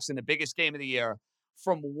Red Sox in the biggest game of the year.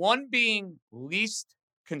 From 1 being least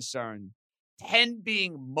concerned, 10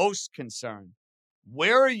 being most concerned.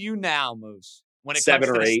 Where are you now, Moose? When it 7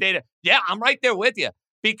 comes to or the 8. state of, yeah, I'm right there with you,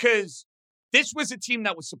 because this was a team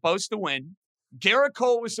that was supposed to win. Garrett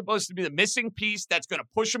Cole was supposed to be the missing piece that's going to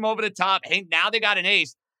push them over the top. Hey, now they got an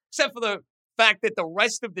ace, except for the fact that the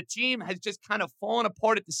rest of the team has just kind of fallen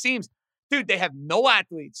apart at the seams. Dude, they have no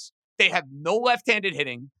athletes. They have no left-handed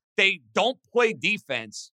hitting. They don't play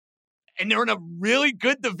defense. And they're in a really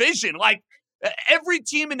good division. Like, every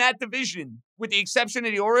team in that division, with the exception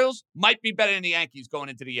of the Orioles, might be better than the Yankees going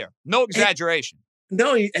into the year. No exaggeration.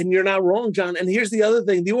 No, and you're not wrong, John. And here's the other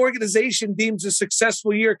thing. The organization deems a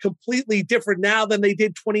successful year completely different now than they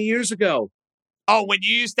did 20 years ago. Oh, when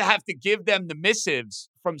you used to have to give them the missives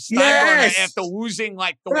from Steinbrenner after losing,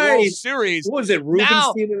 like, the World Series. What was it, Rubenstein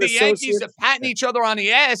now, and the Associates? Yankees are patting each other on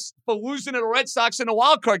the ass for losing to the Red Sox in a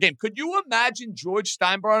wild card game. Could you imagine George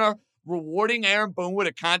Steinbrenner rewarding Aaron Boone with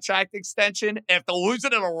a contract extension after losing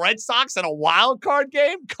to the Red Sox in a wild card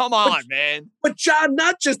game? Come on, man. But John,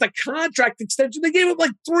 not just a contract extension. They gave him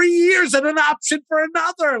like 3 years and an option for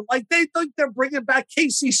another. Like, they think they're bringing back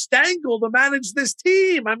Casey Stengel to manage this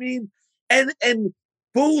team. I mean, and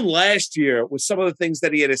Boone last year, with some of the things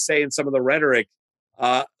that he had to say and some of the rhetoric,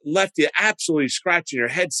 left you absolutely scratching your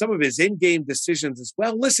head. Some of his in-game decisions as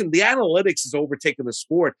well. Listen, the analytics has overtaken the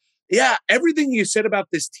sport. Yeah, everything you said about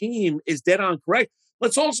this team is dead on correct.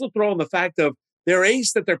 Let's also throw in the fact of their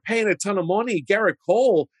ace that they're paying a ton of money, Garrett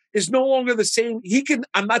Cole, is no longer the same.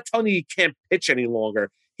 I'm not telling you he can't pitch any longer.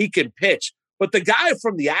 He can pitch. But the guy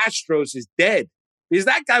from the Astros is dead. Because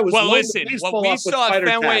that guy was what we saw at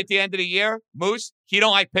Fenway at the end of the year, Moose, he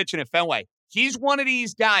don't like pitching at Fenway. He's one of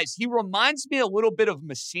these guys. He reminds me a little bit of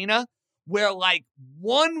Messina, where, like,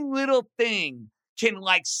 one little thing can,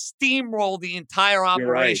 like, steamroll the entire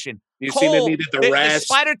operation. Right. You see, they needed the rest. The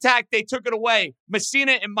spider tack, they took it away.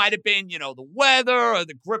 Messina, it might have been, the weather or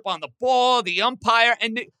the grip on the ball, the umpire,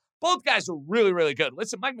 and both guys were really, really good.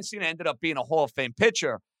 Listen, Mike Messina ended up being a Hall of Fame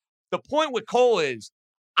pitcher. The point with Cole is,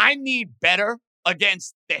 I need better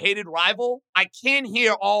against the hated rival. I can't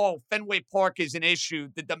hear, Fenway Park is an issue,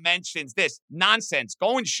 the dimensions, this nonsense.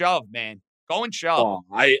 Go and shove, man. Go and shove.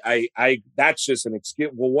 Oh, that's just an excuse.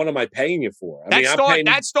 Well, what am I paying you for? That's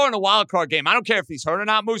starting a wild card game. I don't care if he's hurt or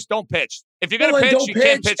not, Moose. Don't pitch. If you're going to pitch, you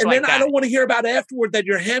can't pitch like that. And then I don't want to hear about afterward that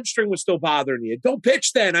your hamstring was still bothering you. Don't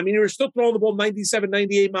pitch then. I mean, you were still throwing the ball 97,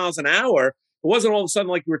 98 miles an hour. It wasn't all of a sudden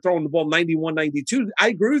like you were throwing the ball 91, 92. I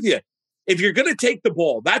agree with you. If you're going to take the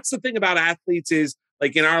ball, that's the thing about athletes is,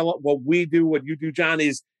 like, in what we do, what you do, John,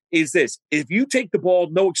 is this. If you take the ball,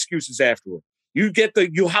 no excuses afterward. You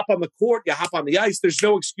hop on the court, you hop on the ice. There's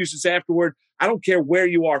no excuses afterward. I don't care where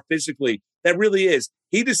you are physically. That really is.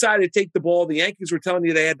 He decided to take the ball. The Yankees were telling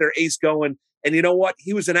you they had their ace going. And you know what?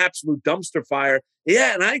 He was an absolute dumpster fire.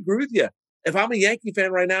 Yeah, and I agree with you. If I'm a Yankee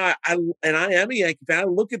fan right now, I am a Yankee fan, I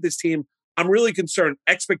look at this team, I'm really concerned.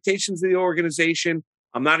 Expectations of the organization.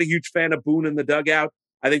 I'm not a huge fan of Boone in the dugout.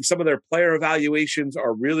 I think some of their player evaluations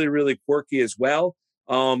are really, really quirky as well.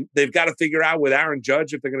 They've got to figure out with Aaron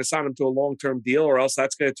Judge if they're going to sign him to a long-term deal, or else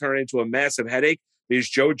that's going to turn into a massive headache because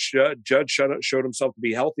Judge showed himself to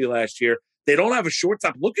be healthy last year. They don't have a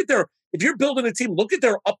shortstop. If you're building a team, look at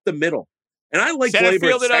their up the middle. And I like center Gleyber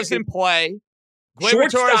fielder doesn't play. Gleyber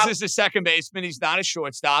Torres is the second baseman. He's not a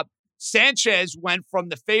shortstop. Sanchez went from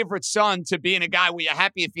the favorite son to being a guy where you're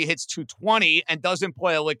happy if he hits 220 and doesn't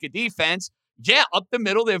play a lick of defense. Yeah, up the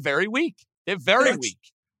middle, they're very weak. They're very weak.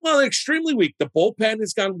 Well, extremely weak. The bullpen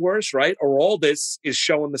has gone worse, right? Aroldis is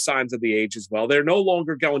showing the signs of the age as well. They're no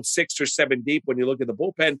longer going 6 or 7 deep when you look at the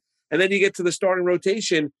bullpen. And then you get to the starting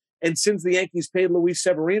rotation. And since the Yankees paid Luis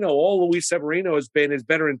Severino, all Luis Severino has been is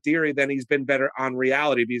better in theory than he's been better on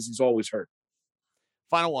reality because he's always hurt.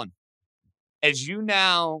 Final one. As you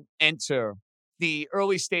now enter the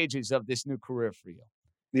early stages of this new career for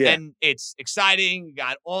you, and it's exciting. You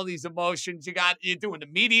got all these emotions. You're doing the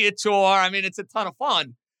media tour. I mean, it's a ton of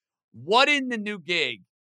fun. What in the new gig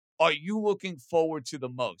are you looking forward to the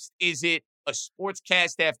most? Is it a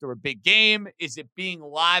sportscast after a big game? Is it being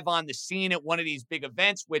live on the scene at one of these big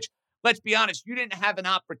events, which, let's be honest, you didn't have an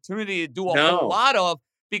opportunity to do a whole lot of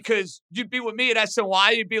because you'd be with me at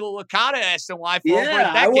SNY, you'd be with Licata at SNY for over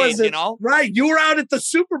a decade, you know? Right. You were out at the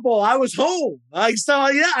Super Bowl. I was home. I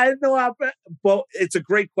didn't know how, but it's a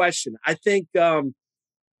great question. I think it'd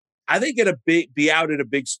be out at a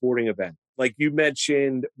big sporting event. Like you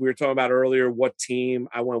mentioned, we were talking about earlier, what team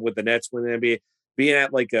I went with the Nets winning the NBA, being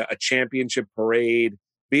at like a championship parade,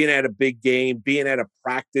 being at a big game, being at a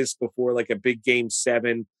practice before like a big game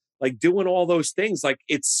 7, like doing all those things. Like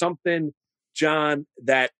it's something, John,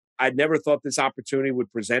 that I never thought this opportunity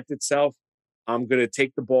would present itself. I'm going to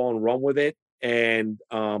take the ball and run with it. And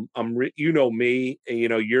you know me, and you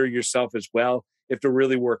know, you're yourself as well. You have to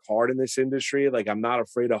really work hard in this industry. Like I'm not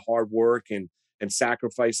afraid of hard work and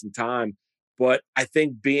sacrificing time. But I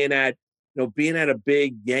think being at a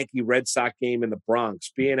big Yankee Red Sox game in the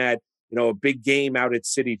Bronx, being at, you know, a big game out at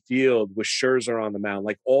Citi Field with Scherzer on the mound,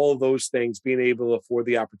 like all of those things, being able to afford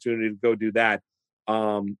the opportunity to go do that.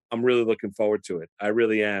 I'm really looking forward to it. I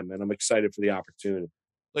really am. And I'm excited for the opportunity.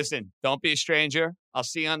 Listen, don't be a stranger. I'll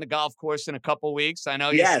see you on the golf course in a couple of weeks. I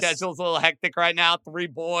know your schedule's a little hectic right now. 3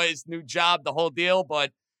 boys, new job, the whole deal.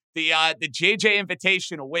 But the JJ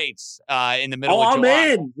invitation awaits in the middle of July.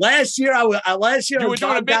 I'm in. Last year you were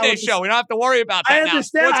doing a midday show. We don't have to worry about that now.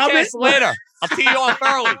 Sportscast later. I'll tee you off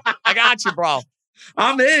early. I got you, bro.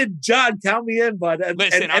 I'm in, John. Count me in, bud.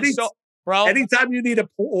 Listen, bro. Anytime you need a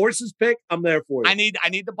horse's pick, I'm there for you. I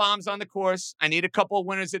need the bombs on the course. I need a couple of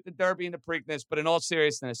winners at the Derby and the Preakness. But in all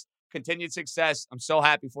seriousness, continued success. I'm so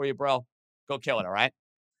happy for you, bro. Go kill it, all right?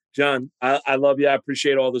 John, I love you. I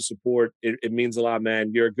appreciate all the support. It means a lot,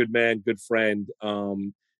 man. You're a good man, good friend,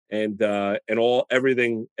 and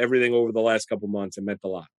everything over the last couple months. It meant a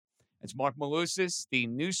lot. It's Mark Malusis, the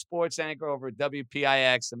new sports anchor over at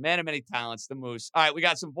WPIX, a man of many talents, the Moose. All right, we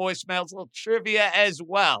got some voicemails, a little trivia as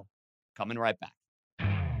well. Coming right back.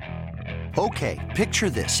 Okay, picture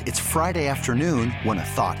this. It's Friday afternoon when a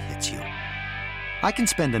thought hits you. I can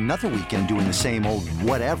spend another weekend doing the same old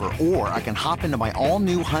whatever, or I can hop into my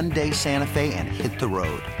all-new Hyundai Santa Fe and hit the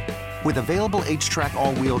road. With available H-Track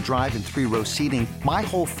all-wheel drive and 3-row seating, my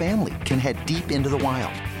whole family can head deep into the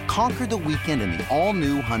wild. Conquer the weekend in the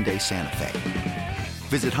all-new Hyundai Santa Fe.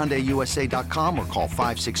 Visit HyundaiUSA.com or call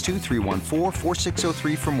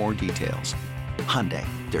 562-314-4603 for more details. Hyundai,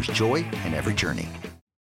 there's joy in every journey.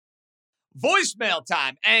 Voicemail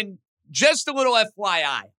time. And just a little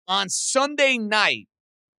FYI, on Sunday night,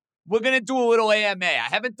 we're going to do a little AMA. I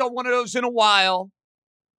haven't done one of those in a while.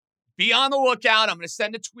 Be on the lookout. I'm going to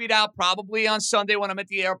send a tweet out probably on Sunday when I'm at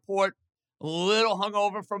the airport, a little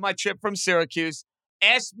hungover from my trip from Syracuse.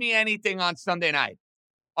 Ask me anything on Sunday night.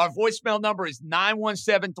 Our voicemail number is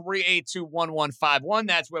 917-382-1151.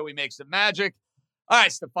 That's where we make some magic. All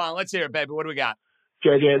right, Stefan, let's hear it, baby. What do we got?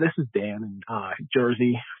 JJ, this is Dan in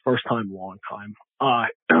Jersey. First time, long time.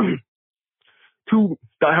 Two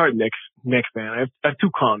diehard Knicks fan. I have 2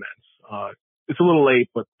 comments. It's a little late,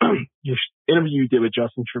 but your interview you did with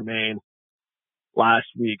Justin Tremaine last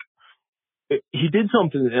week, he did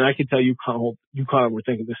something, and I could tell you kind of were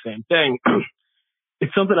thinking the same thing.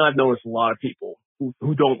 It's something I've noticed a lot of people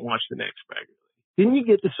who don't watch the Knicks regularly. Didn't you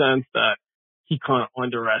get the sense that he kind of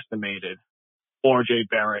underestimated R.J.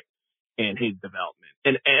 Barrett and his development?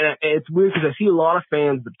 And it's weird because I see a lot of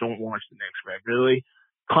fans that don't watch the Knicks regularly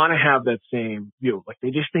kind of have that same view. Like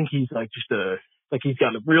they just think he's like he's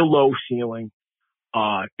got a real low ceiling,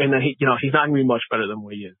 and that he's not going to be much better than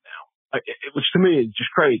what he is now. Which to me is just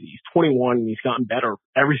crazy. He's 21 and he's gotten better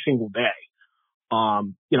every single day. I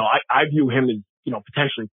view him as,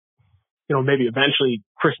 potentially, maybe eventually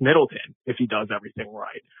Chris Middleton if he does everything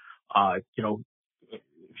right. If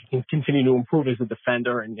he can continue to improve as a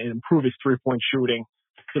defender and improve his 3-point shooting,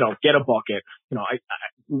 get a bucket.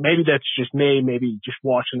 Maybe that's just me. Maybe just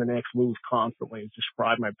watching the Knicks lose constantly has just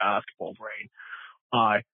fried my basketball brain.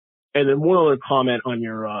 And then one other comment on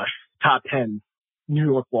your top 10 New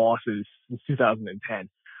York losses since 2010.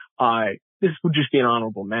 This would just be an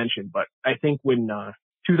honorable mention, but I think when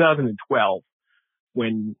 2012,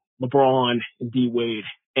 when LeBron and D Wade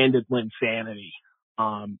ended Linsanity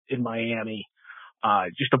in Miami,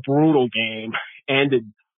 just a brutal game,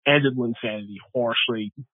 ended Linsanity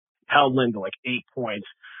harshly, held Lynn to like 8 points.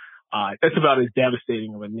 That's about as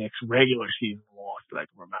devastating of a Knicks regular season loss that I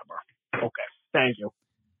can remember. Okay, thank you.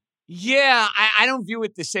 Yeah, I don't view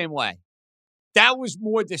it the same way. That was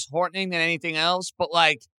more disheartening than anything else, but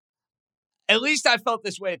at least I felt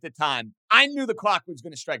this way at the time. I knew the clock was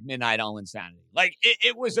going to strike midnight on Linsanity.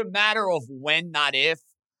 It was a matter of when, not if.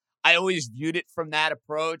 I always viewed it from that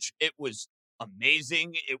approach. It was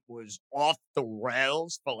amazing. It was off the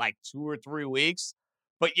rails for like 2 or 3 weeks.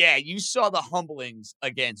 But yeah, you saw the humblings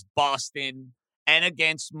against Boston and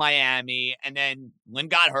against Miami. And then Lynn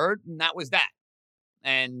got hurt, and that was that.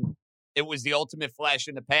 And it was the ultimate flash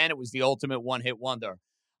in the pan. It was the ultimate one-hit wonder.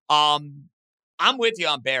 I'm with you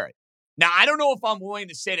on Barrett. Now, I don't know if I'm willing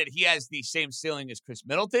to say that he has the same ceiling as Chris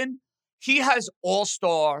Middleton. He has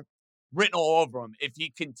all-star written all over him if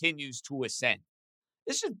he continues to ascend.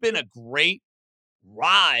 This has been a great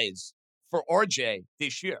rise for RJ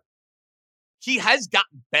this year. He has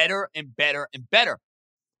gotten better and better and better.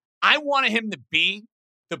 I wanted him to be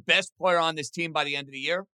the best player on this team by the end of the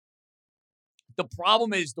year. The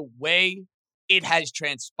problem is the way it has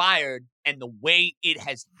transpired and the way it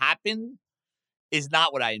has happened is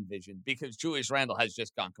not what I envisioned, because Julius Randle has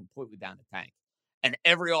just gone completely down the tank. And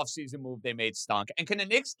every offseason move they made stunk. And can the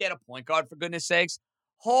Knicks get a point guard, for goodness sakes?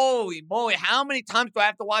 Holy moly, how many times do I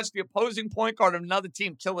have to watch the opposing point guard of another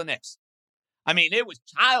team kill the Knicks? I mean, it was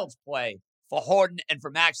child's play for Harden and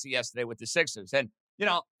for Maxey yesterday with the Sixers. And, you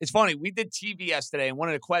know, it's funny. We did TV yesterday, and one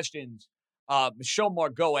of the questions Michelle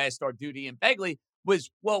Margot asked our dude Ian Begley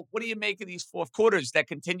was, well, what do you make of these fourth quarters that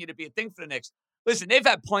continue to be a thing for the Knicks? Listen, they've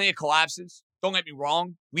had plenty of collapses. Don't get me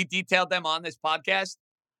wrong. We detailed them on this podcast.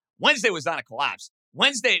 Wednesday was not a collapse.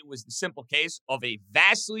 Wednesday was the simple case of a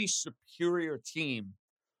vastly superior team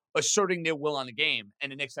asserting their will on the game,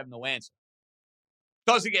 and the Knicks have no answer.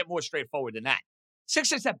 Doesn't get more straightforward than that.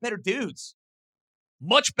 Sixers have better dudes.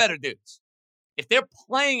 Much better dudes. If they're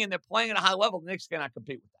playing and they're playing at a high level, the Knicks cannot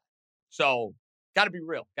compete with that. So, got to be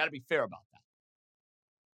real. Got to be fair about that.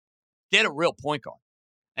 Get a real point guard.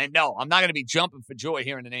 And no, I'm not going to be jumping for joy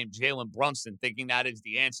hearing the name Jalen Brunson, thinking that is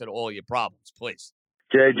the answer to all your problems. Please.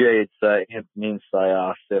 JJ, it's Anthony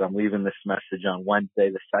Sayas. I'm leaving this message on Wednesday,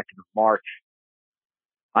 the 2nd of March.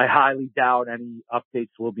 I highly doubt any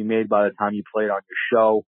updates will be made by the time you play it on your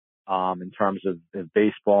show in terms of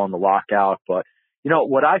baseball and the lockout. But, you know,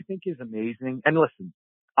 what I think is amazing, and listen,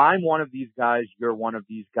 I'm one of these guys, you're one of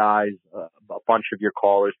these guys, a bunch of your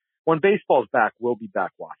callers. When baseball's back, we'll be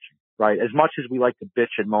back watching, right? As much as we like to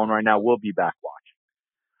bitch and moan right now, we'll be back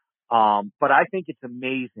watching. But I think it's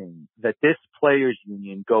amazing that this players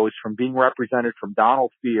union goes from being represented from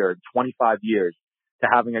Donald Fear in 25 years to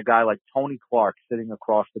having a guy like Tony Clark sitting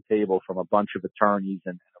across the table from a bunch of attorneys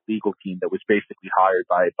and a legal team that was basically hired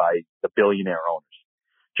by the billionaire owners.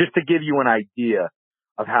 Just to give you an idea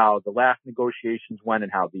of how the last negotiations went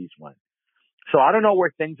and how these went. So I don't know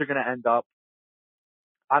where things are going to end up.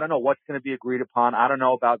 I don't know what's going to be agreed upon. I don't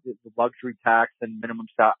know about the luxury tax and minimum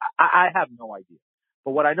salary. I have no idea.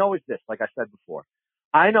 But what I know is this, like I said before,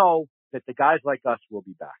 I know that the guys like us will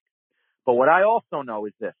be back. But what I also know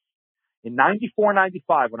is this. In 94,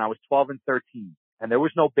 95, when I was 12 and 13, and there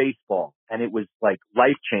was no baseball, and it was like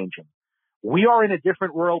life-changing, we are in a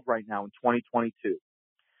different world right now in 2022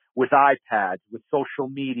 with iPads, with social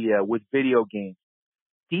media, with video games.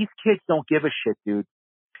 These kids don't give a shit, dude.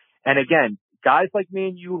 And again, guys like me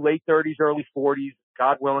and you, late 30s, early 40s,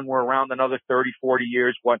 God willing, we're around another 30, 40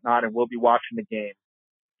 years, whatnot, and we'll be watching the game.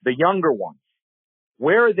 The younger ones,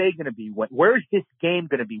 where are they going to be? Where is this game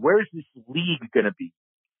going to be? Where is this league going to be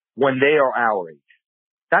when they are our age?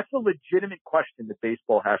 That's a legitimate question that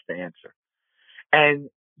baseball has to answer. And,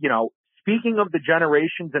 you know, speaking of the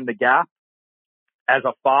generations and the gap, as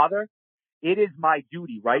a father, it is my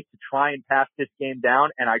duty, right, to try and pass this game down.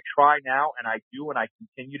 And I try now, and I do, and I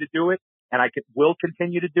continue to do it, and will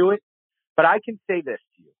continue to do it. But I can say this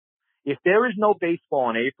to you. If there is no baseball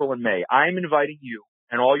in April and May, I am inviting you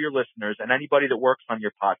and all your listeners and anybody that works on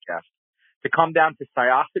your podcast to come down to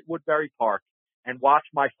Syosset Woodbury Park and watch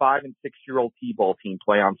my 5- and 6-year-old T-ball team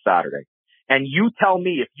play on Saturday. And you tell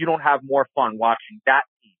me if you don't have more fun watching that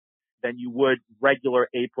team than you would regular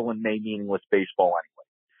April and May meaningless baseball anyway.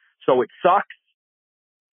 So it sucks.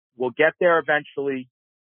 We'll get there eventually.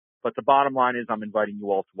 But the bottom line is I'm inviting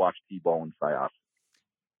you all to watch T-ball in Syosset.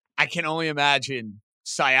 I can only imagine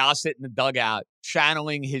Syosset in the dugout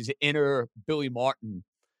channeling his inner Billy Martin,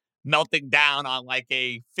 melting down on like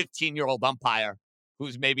a 15-year-old umpire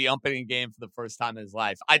who's maybe umpiring a game for the first time in his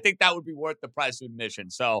life. I think that would be worth the price of admission.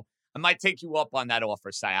 So I might take you up on that offer,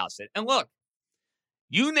 Syosset. And look,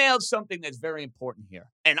 you nailed something that's very important here.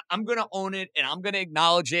 And I'm going to own it, and I'm going to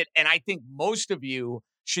acknowledge it. And I think most of you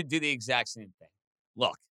should do the exact same thing.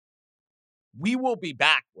 Look, we will be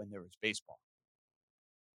back when there is baseball.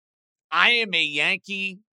 I am a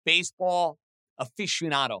Yankee baseball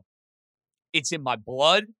aficionado. It's in my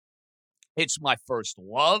blood. It's my first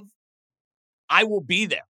love. I will be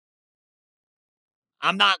there.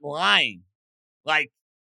 I'm not lying. Like,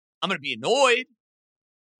 I'm going to be annoyed.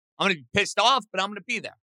 I'm going to be pissed off, but I'm going to be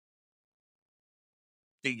there.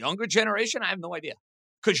 The younger generation, I have no idea.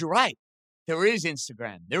 Because you're right. There is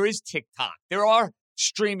Instagram. There is TikTok. There are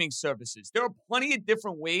streaming services. There are plenty of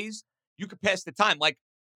different ways you could pass the time. Like,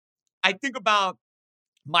 I think about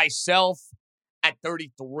myself at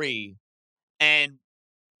 33 and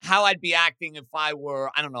how I'd be acting if I were,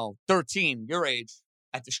 13, your age,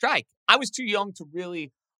 at the strike. I was too young to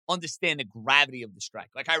really understand the gravity of the strike.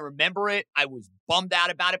 Like, I remember it. I was bummed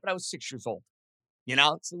out about it, but I was 6 years old.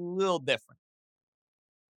 It's a little different.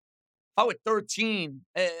 If I were 13,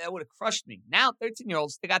 that would have crushed me. Now,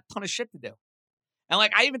 13-year-olds, they got a ton of shit to do. And,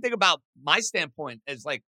 like, I even think about my standpoint as,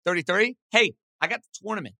 like, 33. Hey, I got the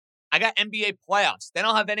tournament. I got NBA playoffs. Then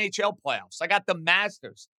I'll have NHL playoffs. I got the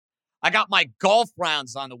Masters. I got my golf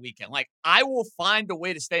rounds on the weekend. Like, I will find a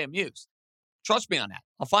way to stay amused. Trust me on that.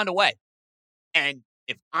 I'll find a way. And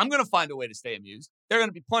if I'm going to find a way to stay amused, there are going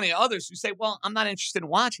to be plenty of others who say, well, I'm not interested in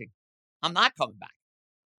watching. I'm not coming back.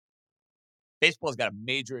 Baseball's got a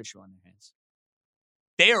major issue on their hands.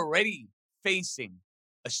 They are already facing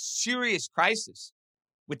a serious crisis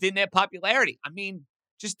within their popularity. I mean,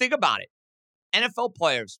 just think about it. NFL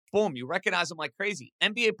players, boom, you recognize them like crazy.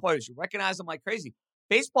 NBA players, you recognize them like crazy.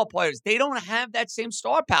 Baseball players, they don't have that same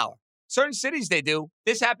star power. Certain cities, they do.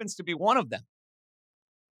 This happens to be one of them.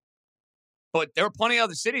 But there are plenty of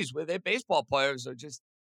other cities where their baseball players are just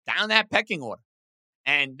down that pecking order.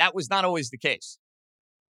 And that was not always the case.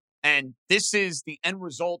 And this is the end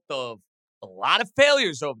result of a lot of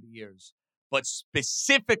failures over the years. But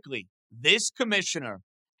specifically, this commissioner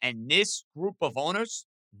and this group of owners,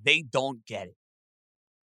 they don't get it.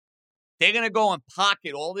 They're going to go and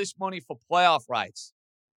pocket all this money for playoff rights.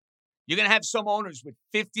 You're going to have some owners with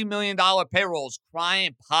 $50 million payrolls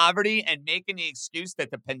crying poverty and making the excuse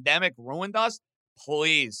that the pandemic ruined us.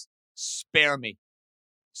 Please, spare me.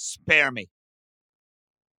 Spare me.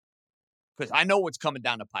 Because I know what's coming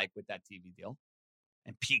down the pike with that TV deal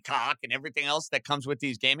and Peacock and everything else that comes with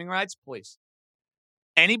these gaming rights. Please.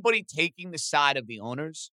 Anybody taking the side of the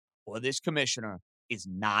owners or this commissioner is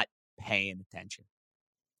not paying attention.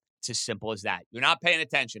 It's as simple as that. You're not paying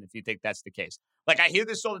attention if you think that's the case. Like, I hear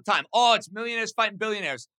this all the time. Oh, it's millionaires fighting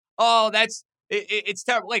billionaires. Oh, it's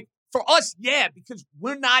terrible. Like, for us, yeah, because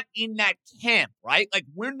we're not in that camp, right? Like,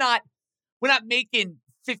 we're not making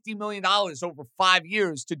 $50 million over 5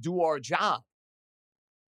 years to do our job.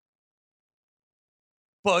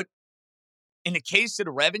 But in the case of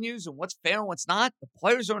the revenues and what's fair and what's not, the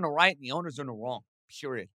players are in the right and the owners are in the wrong,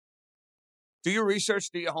 period. Do your research,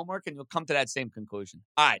 do your homework, and you'll come to that same conclusion.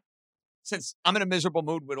 All right. Since I'm in a miserable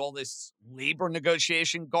mood with all this labor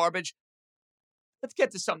negotiation garbage, let's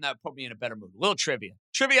get to something that would put me in a better mood. A little trivia.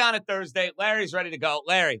 Trivia on a Thursday. Larry's ready to go.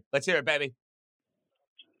 Larry, let's hear it, baby.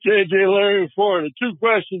 JJ, Larry, Florida. 2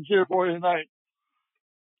 questions here for you tonight.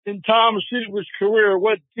 In Tom Seaver's career,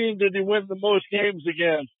 what team did he win the most games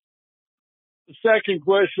against? The second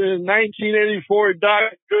question, in 1984,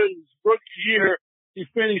 Doc Gooden's rookie year, he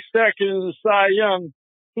finished second in the Cy Young.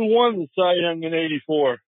 Who won the Cy Young in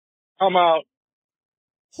 84? I'm out.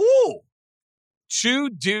 Whew. 2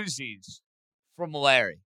 doozies from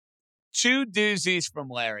Larry. 2 doozies from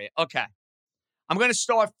Larry. Okay. I'm going to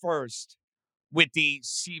start first with the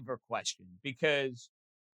Seaver question because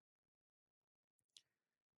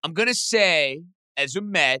I'm going to say, as a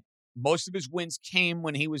Met, most of his wins came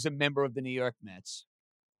when he was a member of the New York Mets.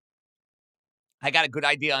 I got a good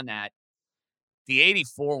idea on that. The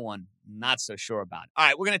 84 one, not so sure about. All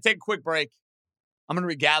right, we're going to take a quick break. I'm going to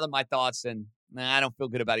regather my thoughts, and I don't feel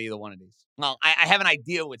good about either one of these. Well, I have an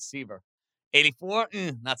idea with Seaver. 84,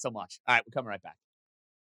 not so much. All right, we're coming right back.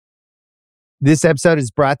 This episode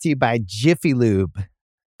is brought to you by Jiffy Lube.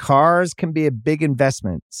 Cars can be a big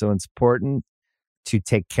investment, so it's important to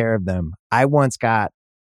take care of them. I once got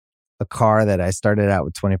a car that I started out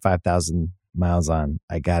with 25,000 miles on.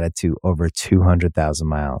 I got it to over 200,000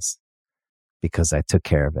 miles because I took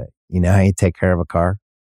care of it. You know how you take care of a car?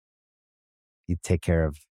 You take care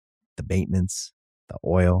of the maintenance, the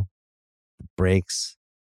oil, the brakes,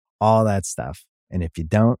 all that stuff. And if you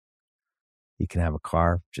don't, you can have a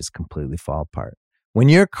car just completely fall apart. When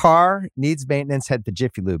your car needs maintenance, head to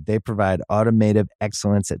Jiffy Lube. They provide automotive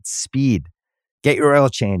excellence at speed. Get your oil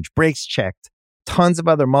change, brakes checked, tons of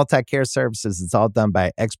other multi-care services. It's all done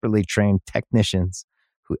by expertly trained technicians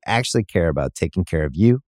who actually care about taking care of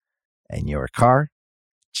you and your car.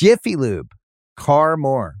 Jiffy Lube, car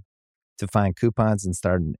more. To find coupons and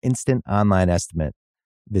start an instant online estimate,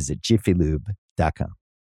 visit jiffylube.com.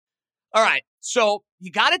 All right, so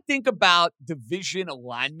you got to think about division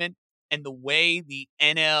alignment and the way the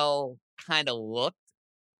NL kind of looked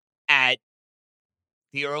at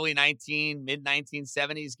the early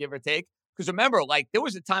mid-1970s, give or take. Because remember, like, there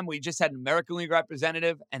was a time where you just had an American League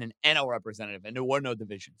representative and an NL representative, and there were no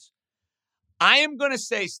divisions. I am going to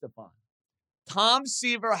say, Stefan, Tom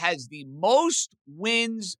Seaver has the most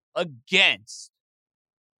wins against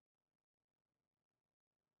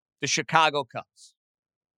the Chicago Cubs.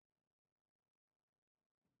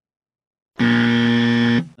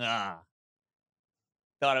 Thought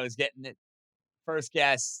I was getting it. First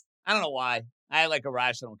guess. I don't know why. I had like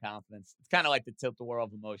irrational confidence. It's kind of like the tilt-a-whirl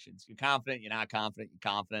of emotions. You're confident, you're not confident, you're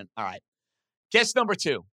confident. All right. Guess number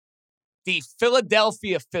 2. The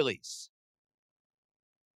Philadelphia Phillies.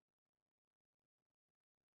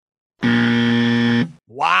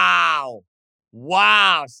 Wow.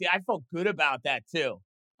 See, I felt good about that, too.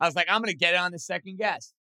 I was like, I'm going to get it on the second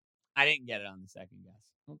guess. I didn't get it on the second guess.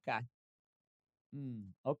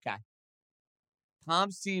 Okay.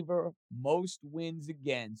 Tom Seaver, most wins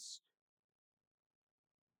against.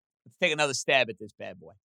 Let's take another stab at this bad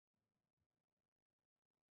boy.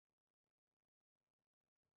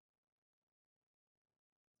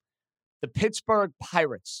 The Pittsburgh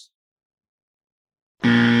Pirates.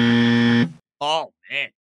 Oh,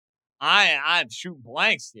 man. I'm shooting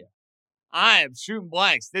blanks here. I am shooting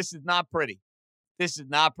blanks. This is not pretty.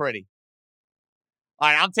 All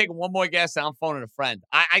right, I'm taking one more guess, and I'm phoning a friend.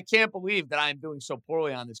 I can't believe that I am doing so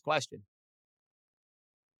poorly on this question.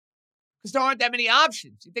 Because there aren't that many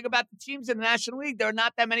options. You think about the teams in the National League, there are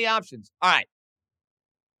not that many options. All right.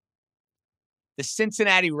 The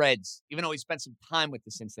Cincinnati Reds, even though we spent some time with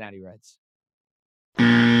the Cincinnati Reds.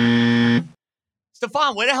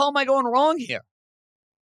 Stefan, where the hell am I going wrong here?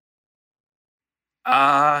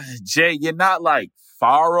 Jay, you're not like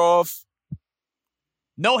far off.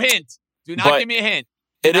 No hint. Do not give me a hint.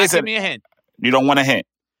 Give me a hint. You don't want a hint?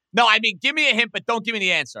 No, I mean, give me a hint, but don't give me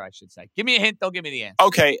the answer, I should say. Give me a hint, don't give me the answer.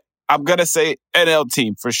 Okay, I'm going to say NL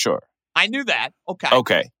team for sure. I knew that.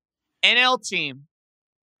 Okay. NL team.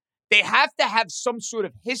 They have to have some sort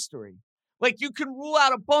of history. Like, you can rule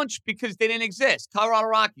out a bunch because they didn't exist. Colorado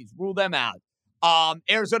Rockies, rule them out.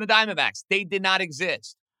 Arizona Diamondbacks, they did not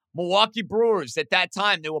exist. Milwaukee Brewers, at that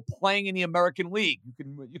time, they were playing in the American League.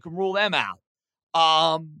 You can rule them out.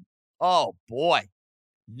 Oh, boy.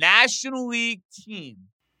 National League team.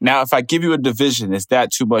 Now, if I give you a division, is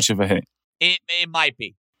that too much of a hint? It might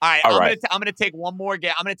be. All right. I'm going to take one more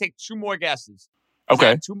guess. I'm going to take 2 more guesses.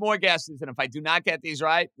 Okay. 2 more guesses, and if I do not get these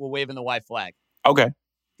right, we're waving the white flag. Okay.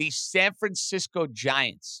 The San Francisco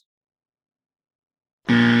Giants.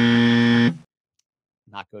 Not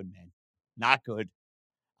good, man. Not good.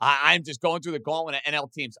 I'm just going through the gauntlet of NL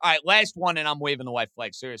teams. All right, last one, and I'm waving the white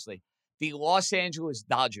flag. Seriously. The Los Angeles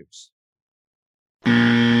Dodgers.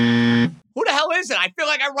 Who the hell is it? I feel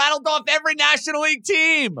like I rattled off every National League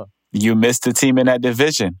team. You missed the team in that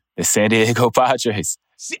division, the San Diego Padres.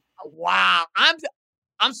 See, wow. I'm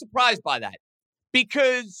surprised by that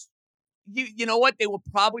because you know what? They were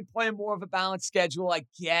probably playing more of a balanced schedule, I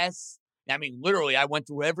guess. I mean, literally, I went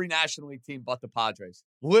through every National League team but the Padres.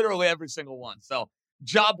 Literally every single one. So,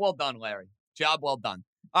 job well done, Larry. Job well done.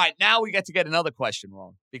 All right, now we get to get another question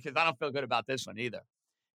wrong because I don't feel good about this one either.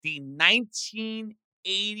 The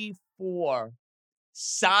 1984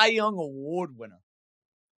 Cy Young Award winner.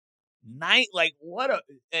 And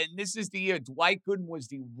this is the year Dwight Gooden was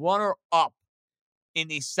the runner-up in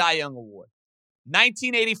the Cy Young Award.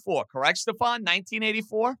 1984, correct, Stefan?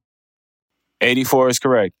 1984? 84 is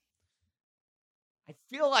correct. I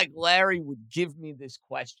feel like Larry would give me this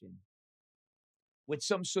question with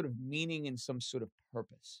some sort of meaning and some sort of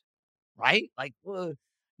purpose, right? Like,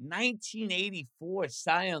 1984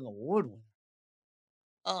 Cy Young Award winner.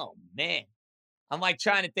 Oh, man. I'm like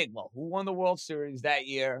trying to think, well, who won the World Series that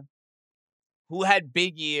year? Who had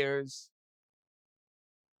big years?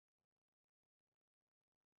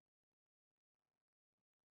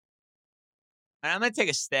 And I'm going to take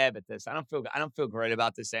a stab at this. I don't feel great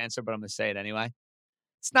about this answer, but I'm going to say it anyway.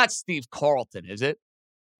 It's not Steve Carlton, is it?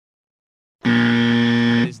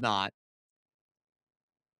 It is not.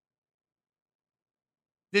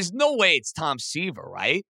 There's no way it's Tom Seaver,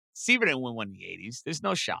 right? Seaver didn't win one in the 80s. There's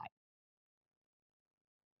no shot.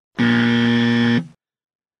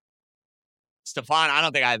 Stefan, I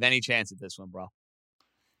don't think I have any chance at this one, bro.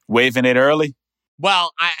 Waving it early?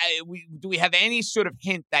 Well, do we have any sort of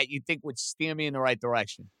hint that you think would steer me in the right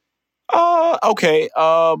direction? Okay.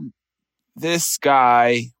 This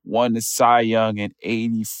guy won the Cy Young in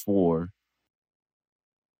 84.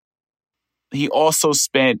 He also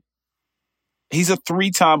he's a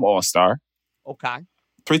 3-time All-Star. Okay.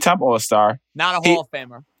 3-time All-Star. Not a Hall of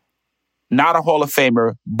Famer. Not a Hall of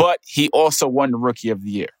Famer, but he also won the Rookie of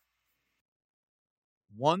the Year.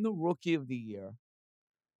 Won the Rookie of the Year.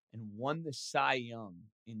 and won the Cy Young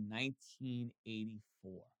in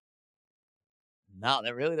 1984. No,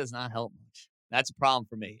 that really does not help much. That's a problem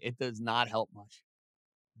for me. It does not help much.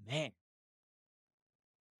 Man.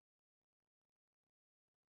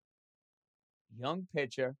 Young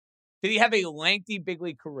pitcher. Did he have a lengthy big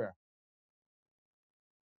league career?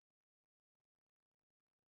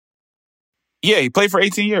 Yeah, he played for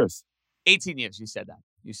 18 years. 18 years. You said that.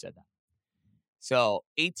 So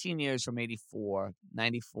 18 years from 84,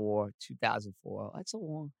 94, 2004. That's a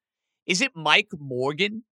long. Is it Mike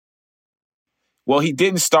Morgan? Well, he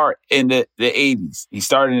didn't start in the 80s. He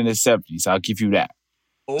started in the 70s. I'll give you that.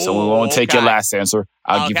 So we won't take your last answer.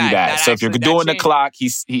 I'll give you that. So if you're doing the clock,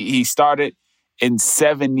 he started in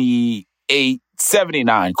 78,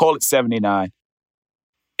 79. Call it 79.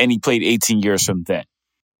 And he played 18 years from then.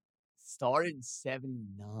 Started in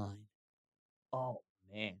 79. Oh,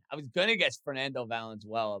 man. I was going to guess Fernando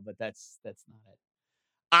Valenzuela, but that's not it.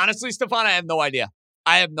 Honestly, Stefan, I have no idea.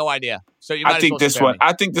 So you might I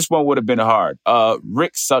think this one would have been hard.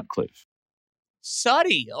 Rick Sutcliffe.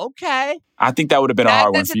 Suddy, okay. I think that would have been a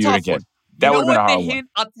hard one for you to get. That would have been a hard one.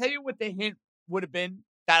 I'll tell you what the hint would have been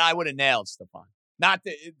that I would have nailed, Stefan.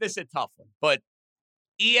 This is a tough one, but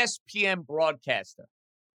ESPN broadcaster.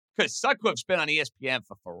 Because Sutcliffe's been on ESPN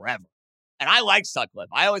for forever. And I like Sutcliffe.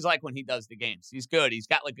 I always like when he does the games. He's good. He's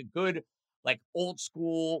got like a good, like old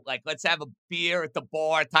school, like let's have a beer at the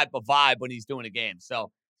bar type of vibe when he's doing a game.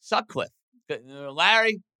 So Sutcliffe.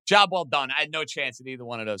 Larry, job well done. I had no chance at either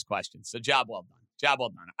one of those questions. So job well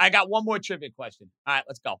done. I got one more trivia question. All right,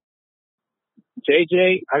 let's go.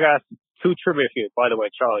 JJ, I got 2 trivia here, by the way,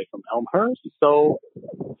 Charlie, from Elmhurst. So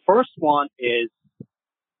first one is,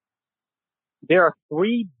 there are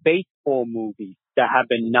 3 baseball movies that have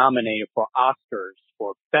been nominated for Oscars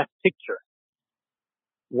for Best Picture.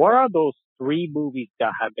 What are those 3 movies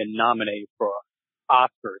that have been nominated for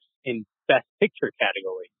Oscars in Best Picture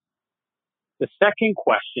category? The second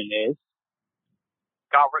question is,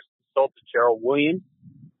 God rest his soul to Gerald Williams.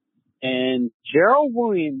 And Gerald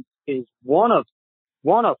Williams is one of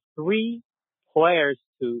 3 players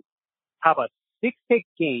to have a 6-hit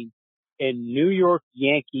game in New York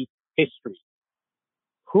Yankee history.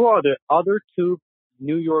 Who are the other 2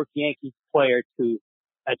 New York Yankees players to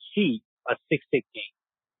achieve a 6-hit game?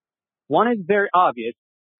 One is very obvious.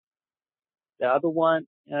 The other one,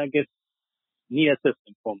 I guess, need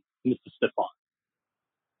assistance from Mr. Stefan.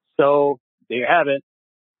 So there you have it.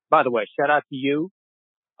 By the way, shout out to you.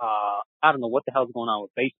 I don't know what the hell's going on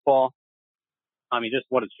with baseball. I mean, just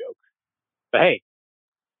what a joke. But hey,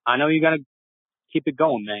 I know you're going to keep it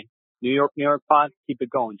going, man. New York pod, keep it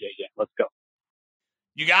going, JJ. Let's go.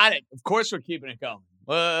 You got it. Of course we're keeping it going.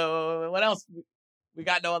 What else? We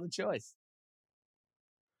got no other choice.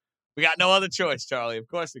 Charlie. Of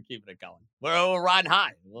course we're keeping it going. We're riding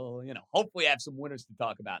high. Well, hopefully have some winners to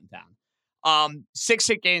talk about in town.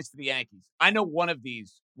 6-hit games to the Yankees. I know one of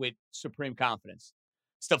these with supreme confidence.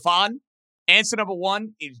 Stefan, answer number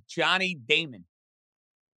 1 is Johnny Damon.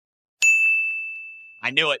 I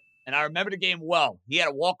knew it, and I remember the game well. He had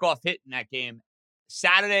a walk-off hit in that game.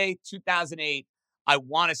 Saturday, 2008, I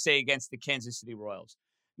want to say against the Kansas City Royals.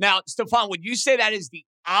 Now, Stefan, would you say that is the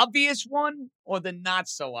obvious one or the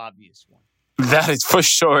not-so-obvious one? That is for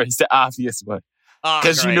sure. It's the obvious one.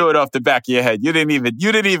 Because you knew it off the back of your head. You didn't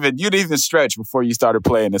even stretch before you started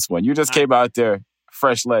playing this one. You just came out there,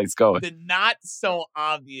 fresh legs going. The not so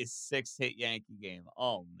obvious 6-hit Yankee game.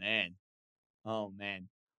 Oh man.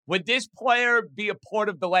 Would this player be a part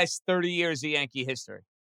of the last 30 years of Yankee history?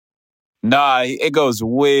 Nah, it goes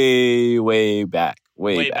way, way back.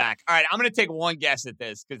 Way back. All right, I'm going to take one guess at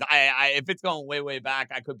this because if it's going way, way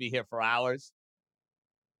back, I could be here for hours.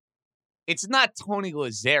 It's not Tony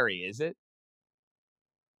Lazzeri, is it?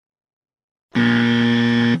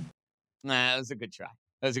 Nah, that was a good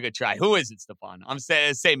try. Who is it, Stefan?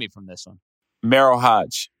 Save me from this one. Merrill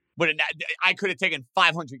Hodge. But I could have taken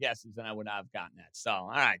 500 guesses and I would not have gotten that. So, all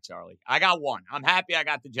right, Charlie. I got one. I'm happy I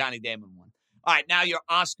got the Johnny Damon one. All right, now your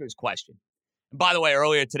Oscars question. And by the way,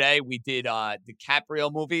 earlier today, we did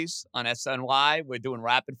DiCaprio movies on SNY. We're doing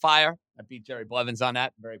rapid fire. I beat Jerry Blevins on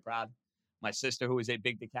that. I'm very proud. My sister, who is a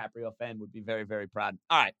big DiCaprio fan, would be very, very proud.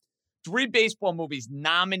 All right, 3 baseball movies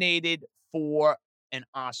nominated for an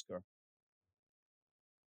Oscar.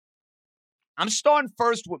 I'm starting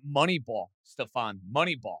first with Moneyball, Stefan.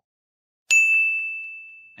 Moneyball.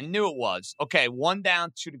 I knew it was. Okay, 1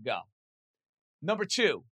 down, 2 to go. Number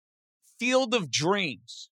 2, Field of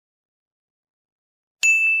Dreams.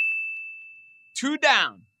 2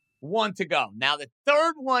 down, 1 to go. Now, the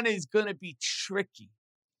third one is going to be tricky.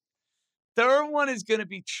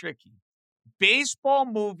 Baseball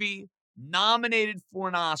movie nominated for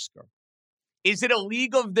an Oscar. Is it A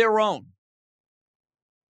League of Their Own?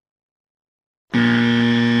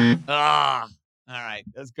 All right.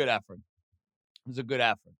 That's good effort. It was a good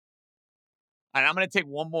effort. All right, I'm going to take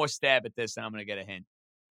one more stab at this, and I'm going to get a hint.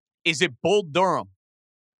 Is it Bull Durham?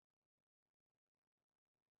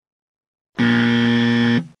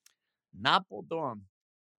 Not Bull Durham.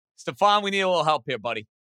 Stefan, we need a little help here, buddy.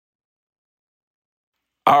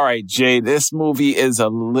 All right, Jay, this movie is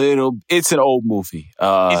it's an old movie.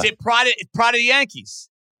 Is it Pride of the Yankees?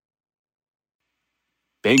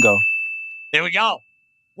 Bingo. There we go.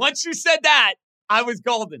 Once you said that, I was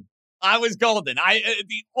golden.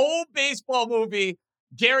 The old baseball movie,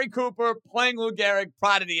 Gary Cooper playing Lou Gehrig,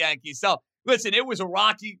 Pride of the Yankees. So, listen, it was a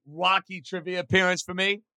rocky trivia appearance for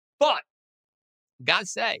me. But, gotta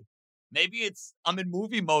say, maybe I'm in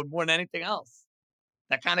movie mode more than anything else.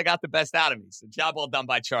 That kind of got the best out of me. So, job well done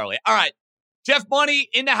by Charlie. All right, Jeff Money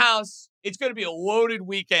in the house. It's going to be a loaded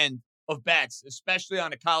weekend of bets, especially on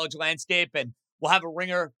the college landscape. And we'll have a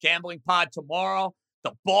Ringer gambling pod tomorrow.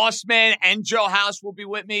 The Boss Man and Joe House will be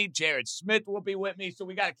with me. Jared Smith will be with me. So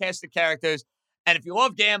we got to cast the characters. And if you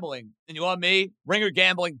love gambling and you love me, Ringer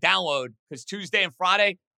Gambling, download. Because Tuesday and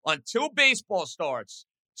Friday, until baseball starts,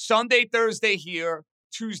 Sunday, Thursday here,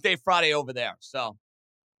 Tuesday, Friday over there. So,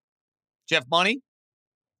 Jeff Money,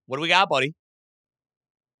 what do we got, buddy?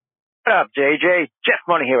 What up, JJ? Jeff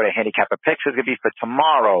Money here with a handicapper picks. It's going to be for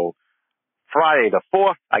tomorrow, Friday the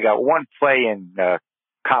 4th. I got one play in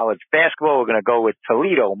college basketball. We're going to go with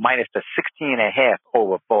Toledo minus the 16.5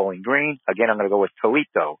 over Bowling Green. Again, I'm going to go with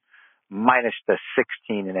Toledo minus the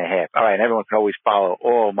 16.5. All right, and everyone can always follow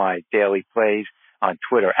all my daily plays on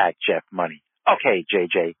Twitter at Jeff Money. Okay,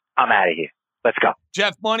 JJ, I'm out of here. Let's go.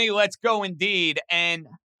 Jeff Money, let's go indeed. And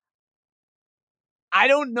I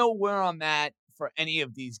don't know where I'm at for any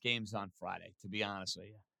of these games on Friday, to be honest with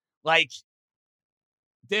you. Like,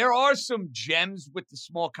 there are some gems with the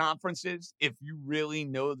small conferences if you really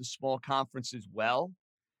know the small conferences well.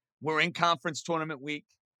 We're in conference tournament week.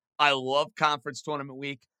 I love conference tournament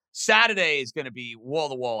week. Saturday is going to be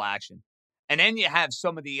wall-to-wall action. And then you have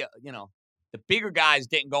some of the, the bigger guys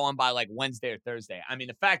getting going by like Wednesday or Thursday. I mean,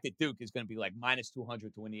 the fact that Duke is going to be like minus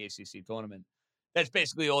 200 to win the ACC tournament, that's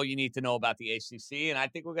basically all you need to know about the ACC. And I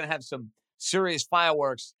think we're going to have some serious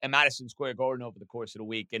fireworks at Madison Square Garden over the course of the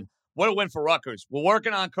week. And what a win for Rutgers. We're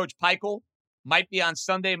working on Coach Peichel. Might be on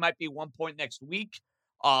Sunday, might be one point next week.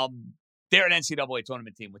 They're an NCAA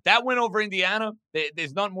tournament team. With that win over Indiana,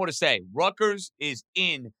 there's nothing more to say. Rutgers is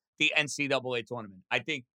in the NCAA tournament. I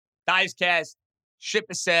think Dice Cast, ship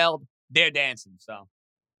has sailed. They're dancing. So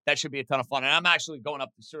that should be a ton of fun. And I'm actually going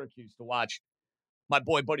up to Syracuse to watch my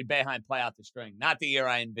boy Buddy Boeheim play out the string. Not the year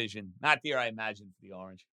I envisioned. Not the year I imagined for the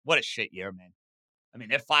Orange. What a shit year, man. I mean,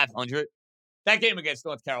 they're 500. That game against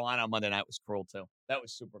North Carolina on Monday night was cruel, too. That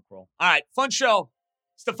was super cruel. All right, fun show.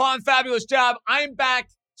 Stefan, fabulous job. I'm back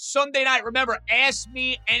Sunday night. Remember, ask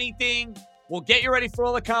me anything. We'll get you ready for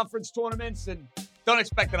all the conference tournaments. And don't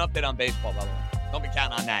expect an update on baseball, by the way. Don't be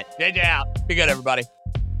counting on that. JJ out. Be good, everybody.